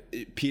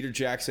that Peter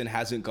Jackson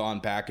hasn't gone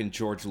back and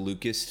George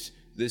Lucas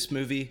this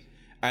movie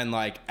and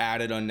like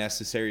added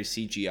unnecessary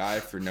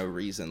CGI for no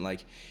reason.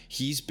 Like,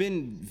 he's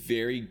been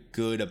very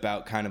good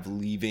about kind of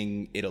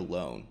leaving it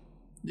alone.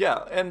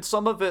 Yeah, and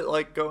some of it,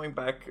 like going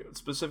back,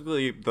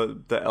 specifically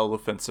the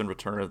elephants in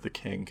Return of the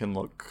King can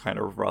look kind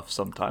of rough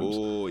sometimes.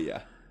 Oh,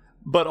 yeah.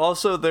 But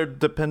also their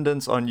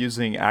dependence on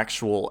using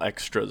actual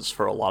extras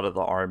for a lot of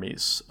the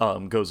armies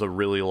goes a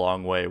really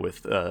long way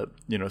with,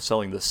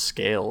 selling the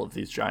scale of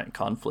these giant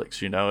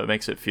conflicts. It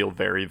makes it feel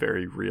very,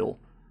 very real.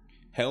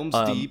 Helm's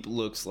Deep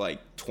looks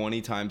like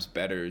 20 times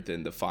better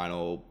than the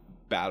final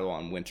battle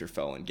on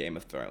Winterfell in Game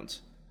of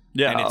Thrones.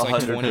 Yeah, and it's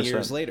like 100%. 20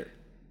 years later.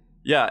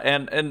 Yeah,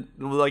 and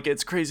like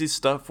it's crazy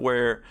stuff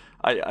where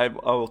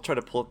I'll try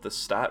to pull up the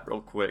stat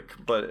real quick,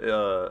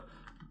 but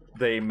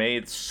they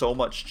made so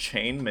much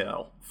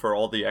chainmail for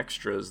all the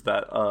extras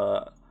that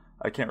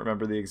I can't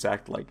remember the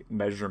exact like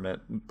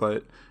measurement,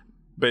 but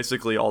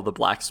basically all the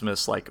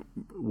blacksmiths like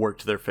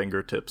worked their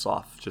fingertips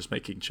off just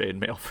making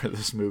chainmail for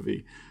this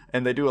movie.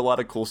 And they do a lot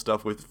of cool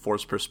stuff with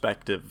forced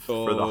perspective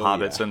for the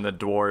hobbits and the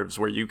dwarves,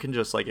 where you can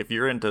just like, if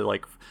you're into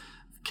like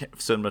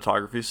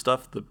cinematography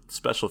stuff, the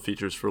special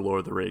features for Lord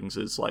of the Rings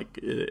is like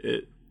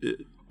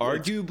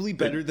arguably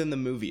better than the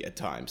movie at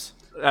times.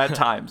 At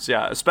times,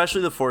 yeah,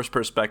 especially the forced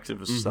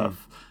perspective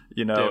stuff.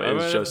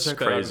 It's just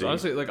crazy.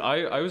 Honestly, like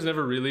I was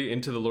never really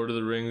into the Lord of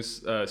the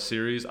Rings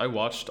series. I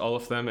watched all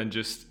of them and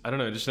just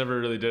never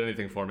really did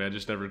anything for me. I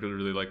just never could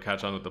really like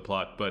catch on with the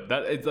plot. But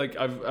that it's like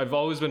I've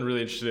always been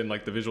really interested in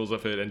like the visuals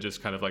of it and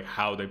just kind of like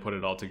how they put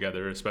it all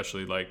together,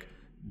 especially like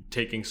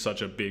taking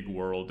such a big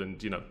world and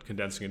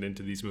condensing it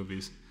into these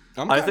movies.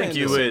 I think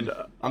you would.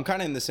 I'm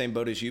kind of in the same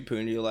boat as you,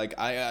 Poon. You're like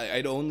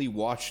I'd only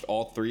watched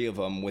all three of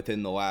them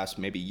within the last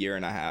maybe year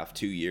and a half,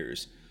 2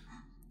 years.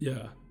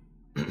 Yeah.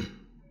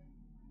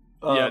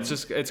 Yeah,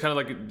 it's kind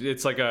of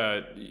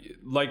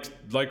like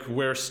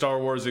where Star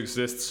Wars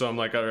exists. So I'm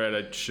like, all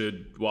right, I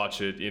should watch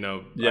it.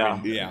 Yeah.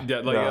 I mean,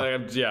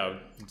 yeah.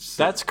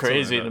 That's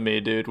crazy to me,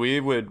 dude.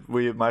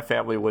 My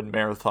family would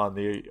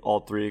marathon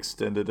all 3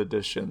 extended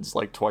editions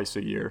like twice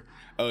a year.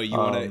 Oh, you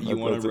want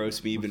to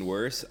roast me even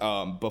worse?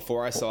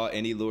 Before I saw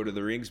any Lord of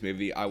the Rings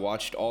movie, I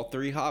watched all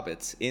 3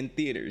 Hobbits in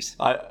theaters.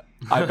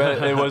 I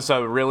bet it was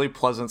a really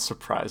pleasant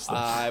surprise.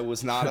 I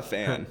was not a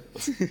fan.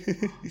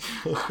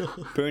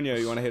 Punyo,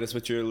 you want to hit us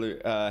with your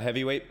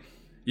heavyweight?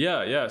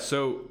 Yeah.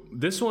 So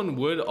this one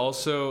would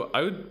also,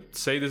 I would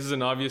say this is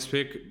an obvious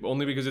pick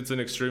only because it's an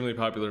extremely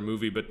popular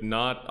movie, but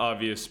not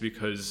obvious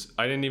because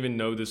I didn't even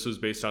know this was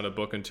based on a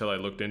book until I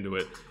looked into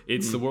it.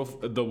 It's The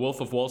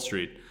Wolf of Wall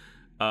Street.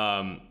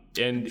 And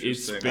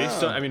it's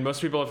based on, I mean,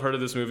 most people have heard of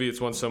this movie. It's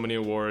won so many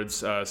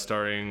awards,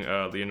 starring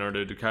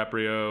Leonardo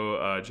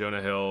DiCaprio,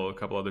 Jonah Hill, a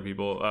couple other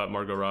people,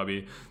 Margot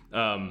Robbie.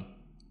 And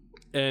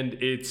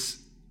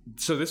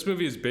so this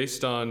movie is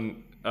based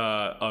on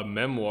a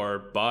memoir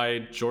by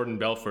Jordan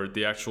Belfort,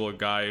 the actual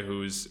guy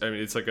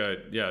it's like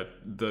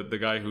the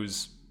guy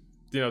who's,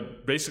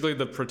 basically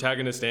the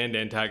protagonist and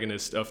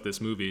antagonist of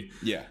this movie.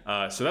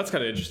 Yeah. So that's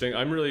kind of interesting.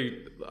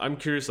 I'm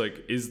curious,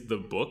 like, is the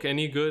book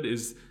any good?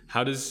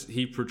 How does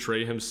he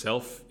portray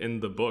himself in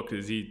the book?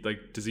 Does he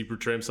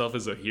portray himself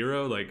as a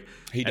hero? Like,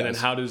 he does. And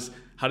then how does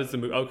the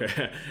movie,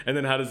 okay. And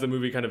then how does the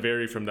movie kind of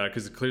vary from that?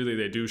 Because clearly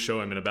they do show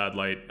him in a bad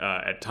light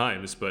at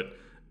times, but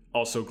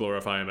also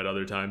glorify him at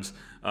other times.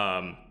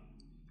 Go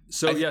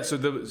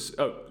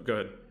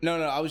ahead.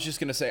 No, I was just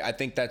going to say, I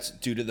think that's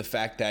due to the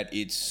fact that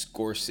it's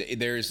Scorsese.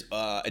 There's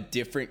a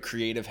different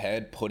creative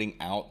head putting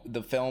out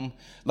the film.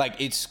 Like,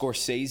 it's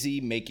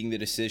Scorsese making the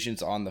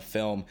decisions on the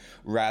film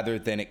rather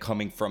than it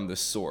coming from the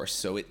source.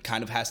 So it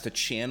kind of has to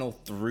channel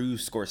through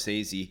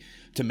Scorsese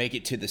to make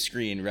it to the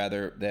screen,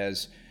 rather than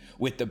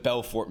with the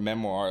Belfort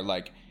memoir,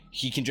 like,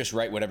 he can just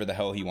write whatever the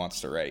hell he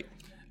wants to write.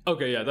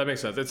 Okay, yeah, that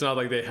makes sense. It's not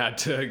like they had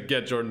to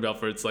get Jordan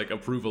Belfort's like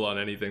approval on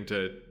anything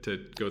to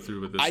go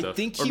through with this stuff. I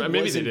think he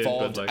was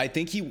involved. I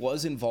think he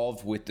was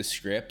involved with the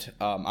script.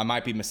 I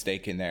might be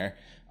mistaken there.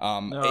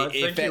 No, I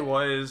think he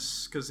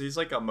was, because he's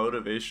like a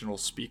motivational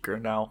speaker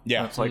now.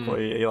 Yeah, that's like what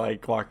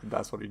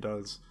that's what he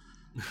does.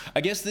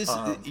 I guess this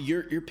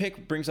your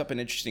pick brings up an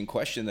interesting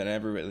question that I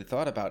never really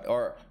thought about.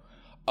 Are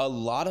a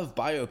lot of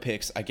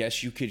biopics, I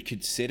guess you could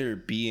consider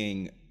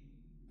being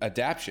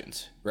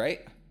adaptations,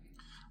 right?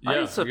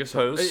 Yeah, I suppose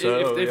so.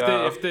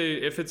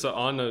 If it's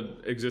on an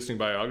existing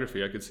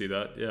biography, I could see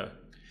that. Yeah.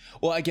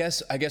 Well, I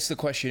guess the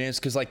question is,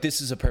 because like this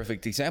is a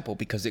perfect example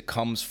because it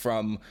comes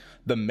from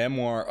the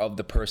memoir of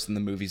the person the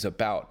movie's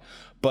about.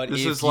 But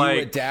if you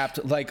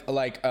adapt like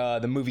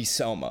the movie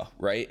Selma,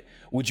 right?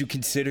 Would you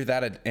consider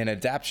that an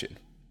adaptation?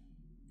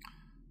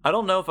 I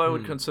don't know if I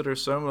would consider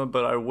Soma,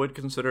 but I would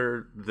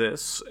consider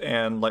this,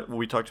 and like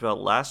we talked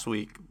about last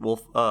week,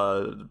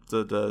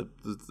 the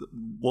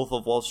Wolf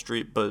of Wall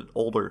Street, but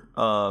older,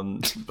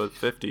 but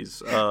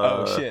 50s.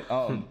 Oh shit!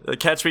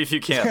 Catch Me If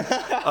You Can.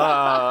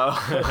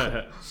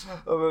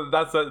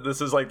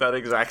 This is like that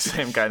exact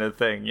same kind of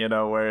thing,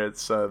 where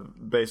it's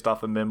based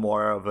off a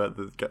memoir of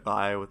the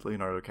guy with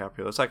Leonardo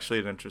DiCaprio. It's actually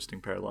an interesting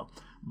parallel,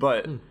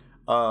 but.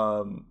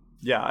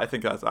 Yeah, I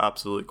think that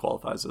absolutely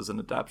qualifies as an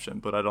adaptation,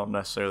 but I don't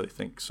necessarily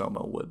think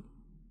Soma would.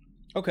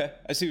 Okay,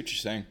 I see what you're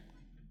saying.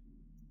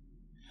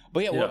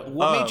 But yeah,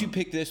 what made you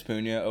pick this,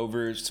 Punya,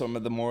 over some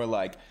of the more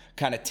like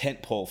kind of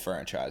tentpole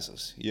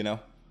franchises?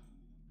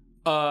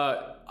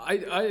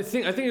 I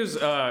think it was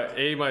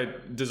my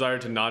desire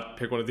to not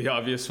pick one of the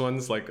obvious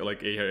ones like a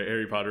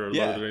Harry Potter or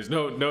Lord of the Rings.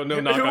 No,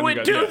 knock Who on would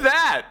you guys. do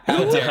that? Who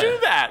would do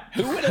that?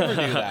 Who would ever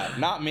do that?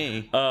 Not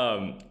me.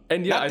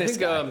 And yeah, Not I think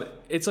guy.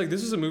 it's like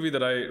this is a movie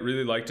that I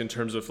really liked in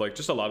terms of like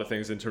just a lot of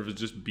things in terms of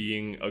just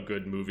being a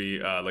good movie.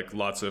 Like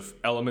lots of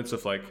elements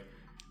of like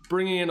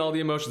bringing in all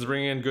the emotions,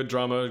 bringing in good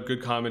drama,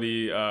 good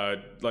comedy,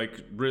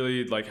 like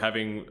really like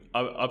having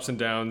ups and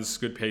downs,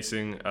 good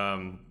pacing.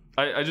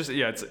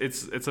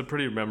 It's a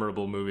pretty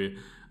memorable movie.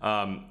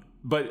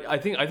 But I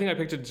think I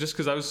picked it just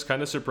because I was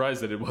kind of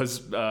surprised that it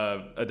was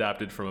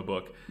adapted from a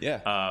book.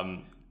 Yeah.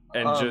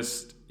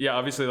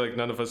 Obviously like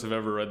none of us have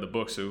ever read the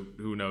book, so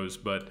who knows?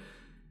 But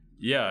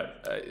yeah,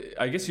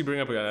 I guess you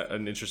bring up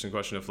an interesting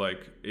question of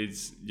like,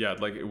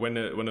 when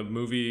a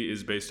movie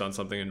is based on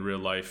something in real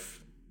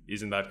life,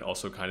 isn't that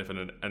also kind of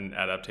an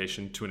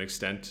adaptation to an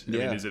extent? I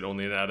mean, is it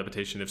only an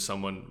adaptation if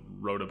someone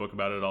wrote a book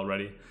about it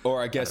already?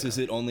 Or I guess is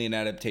it only an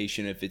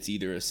adaptation if it's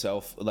either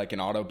an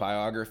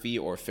autobiography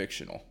or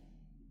fictional?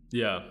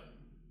 Yeah.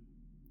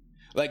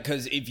 Like,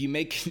 because if you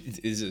make this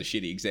is a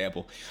shitty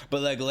example,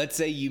 but like, let's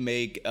say you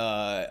make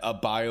a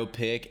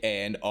biopic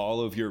and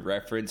all of your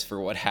reference for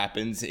what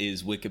happens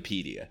is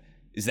Wikipedia.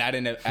 Is that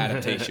an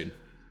adaptation?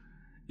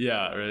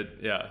 Yeah, right.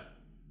 Yeah.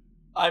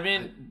 I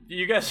mean,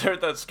 you guys heard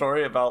that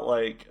story about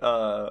like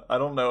I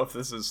don't know if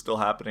this is still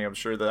happening. I'm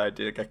sure the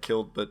idea got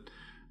killed, but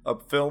a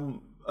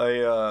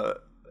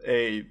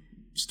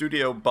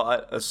studio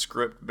bought a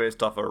script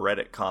based off a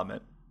Reddit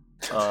comment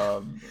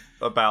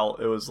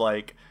about it was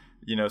like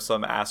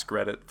some Ask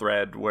Reddit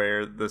thread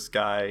where this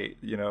guy,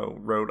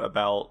 wrote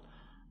about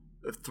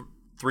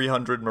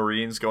 300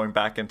 Marines going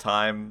back in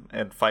time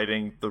and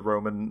fighting the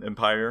Roman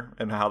Empire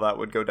and how that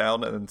would go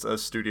down, and a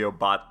studio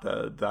bought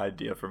the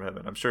idea from him,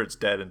 and I'm sure it's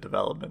dead in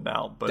development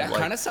now. But that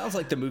kind of sounds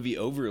like the movie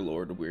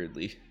Overlord,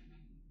 weirdly.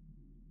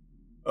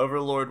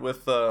 Overlord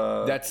with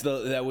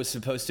that was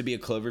supposed to be a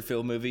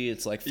Cloverfield movie.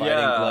 It's like fighting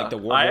like the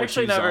World War II I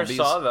actually never zombies.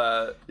 saw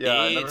that.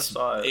 Yeah, I never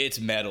saw it. It's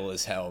metal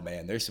as hell,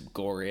 man. There's some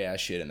gory ass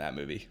shit in that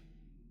movie.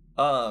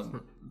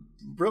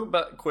 Real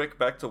quick,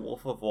 back to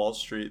Wolf of Wall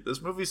Street.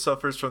 This movie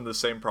suffers from the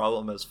same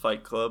problem as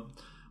Fight Club,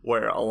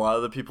 where a lot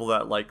of the people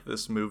that like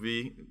this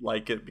movie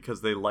like it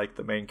because they like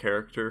the main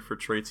character for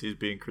traits he's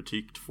being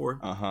critiqued for.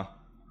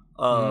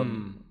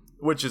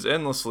 Which is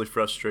endlessly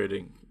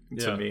frustrating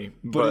to me.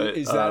 But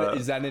is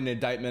that an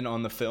indictment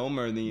on the film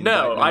or the?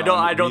 No, I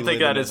don't think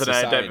that is an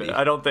indictment.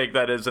 I don't think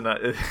that is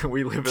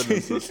we live in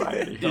a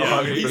society.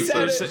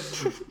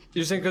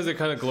 You're saying because they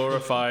kind of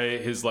glorify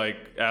his like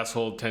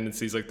asshole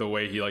tendencies, like the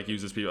way he like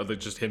uses people, like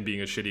just him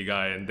being a shitty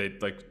guy, and they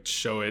like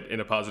show it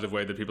in a positive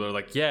way that people are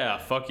like, yeah,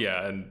 fuck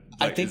yeah. And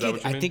like,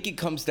 I think it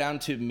comes down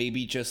to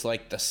maybe just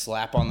like the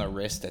slap on the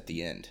wrist at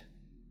the end.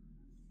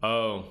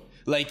 Oh,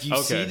 like you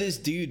see this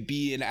dude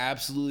be an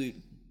absolute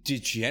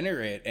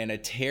degenerate and a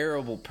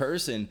terrible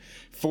person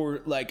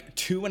for like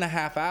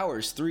 2.5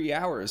 hours, 3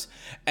 hours.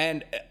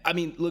 And I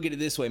mean, look at it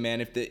this way, man.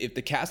 If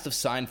the cast of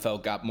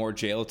Seinfeld got more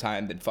jail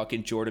time than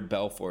fucking Jordan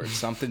Belfort,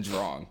 something's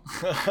wrong.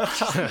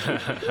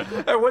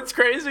 And what's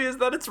crazy is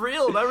that it's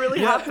real. That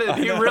really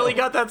happened. He really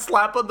got that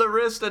slap on the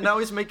wrist, and now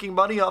he's making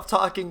money off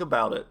talking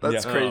about it.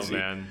 That's crazy. Oh,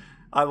 man.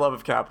 I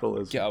love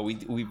capitalism. Yeah,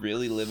 we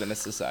really live in a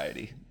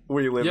society.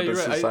 We live in a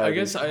society. I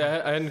guess I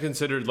hadn't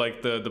considered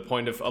like the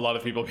point of a lot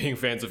of people being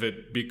fans of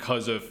it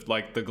because of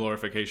like the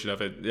glorification of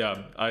it.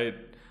 Yeah,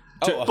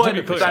 but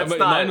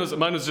mine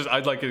was just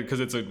I'd like it because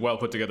it's a well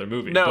put together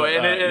movie. No, but,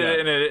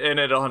 and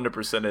it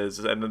 100% is,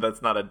 and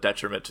that's not a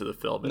detriment to the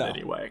film in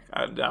any way.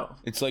 No.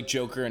 It's like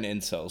Joker and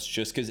incels.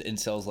 Just because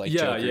incels like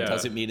Joker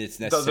doesn't mean it's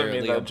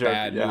necessarily a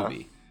bad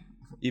movie,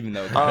 even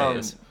though it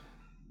is.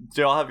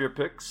 Do y'all have your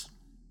picks?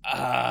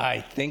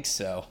 I think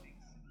so.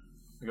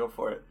 Go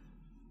for it.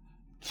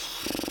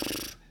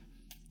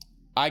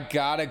 I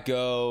gotta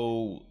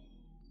go.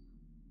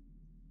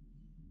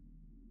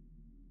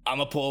 I'm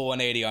gonna pull a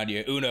 180 on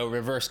you. Uno,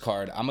 reverse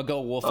card. I'm gonna go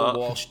Wolf of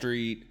Wall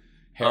Street,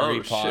 Harry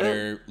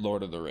Potter,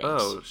 Lord of the Rings.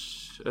 Oh,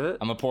 shit.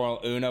 I'm gonna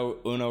pull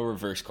Uno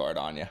reverse card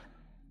on you.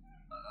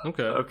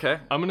 Okay.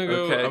 I'm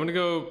gonna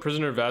go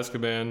Prisoner of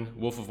Azkaban,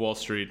 Wolf of Wall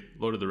Street,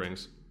 Lord of the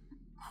Rings.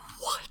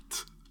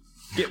 What?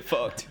 Get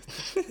fucked.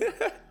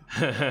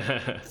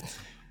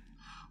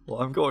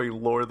 Well, I'm going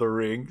Lord of the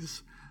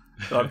Rings.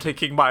 I'm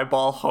taking my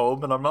ball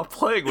home, and I'm not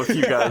playing with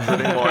you guys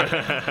anymore.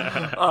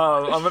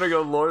 I'm going to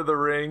go Lord of the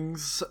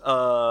Rings,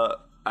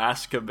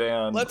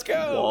 Azkaban, Let's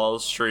go. Wall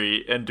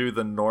Street, and do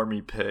the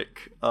normie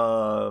pick.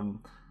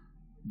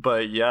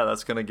 But yeah,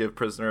 that's going to give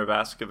Prisoner of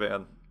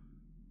Azkaban.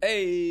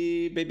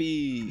 Hey,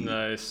 baby.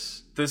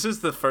 Nice. This is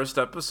the first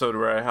episode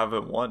where I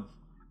haven't won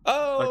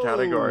a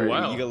category.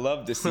 Wow. You'd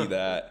love to see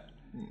that.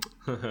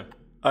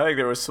 I think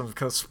there was some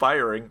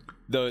conspiring.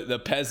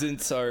 The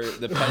peasants are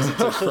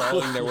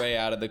crawling their way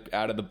out of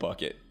the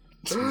bucket.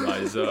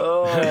 Rise up.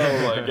 Oh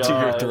my god. To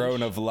your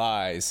throne of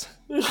lies.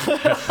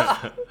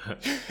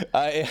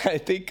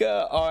 I think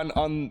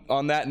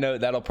on that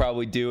note, that'll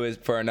probably do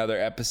it for another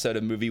episode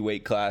of Movie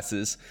Weight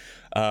Classes.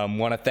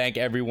 Want to thank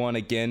everyone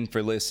again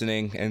for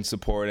listening and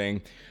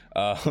supporting.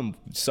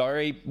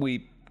 Sorry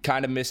we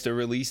kind of missed a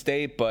release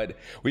date, but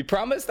we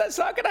promise that's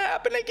not going to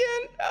happen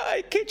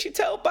again. Can't you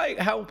tell by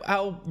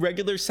how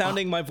regular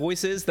sounding my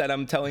voice is that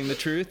I'm telling the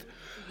truth?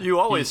 You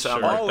always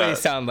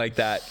sound like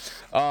that.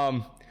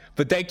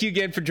 But thank you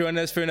again for joining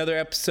us for another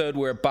episode.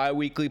 We're a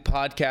bi-weekly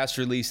podcast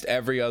released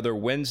every other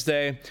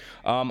Wednesday.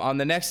 On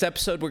the next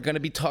episode, we're going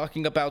to be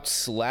talking about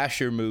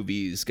slasher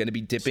movies, going to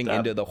be dipping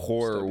into the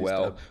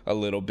horror a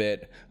little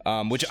bit,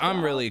 which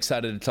I'm really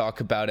excited to talk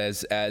about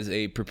as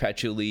a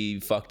perpetually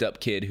fucked up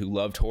kid who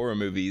loved horror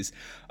movies.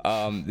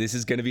 This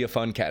is going to be a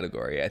fun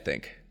category, I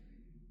think.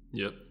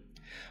 Yep.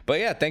 But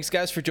yeah, thanks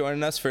guys for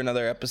joining us for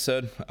another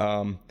episode.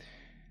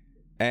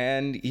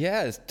 And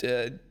yeah,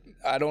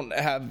 I don't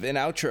have an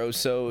outro,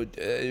 so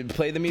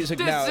play the music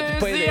now.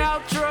 Play the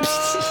outro.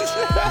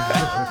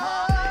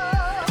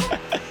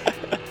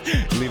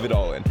 Leave it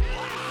all in.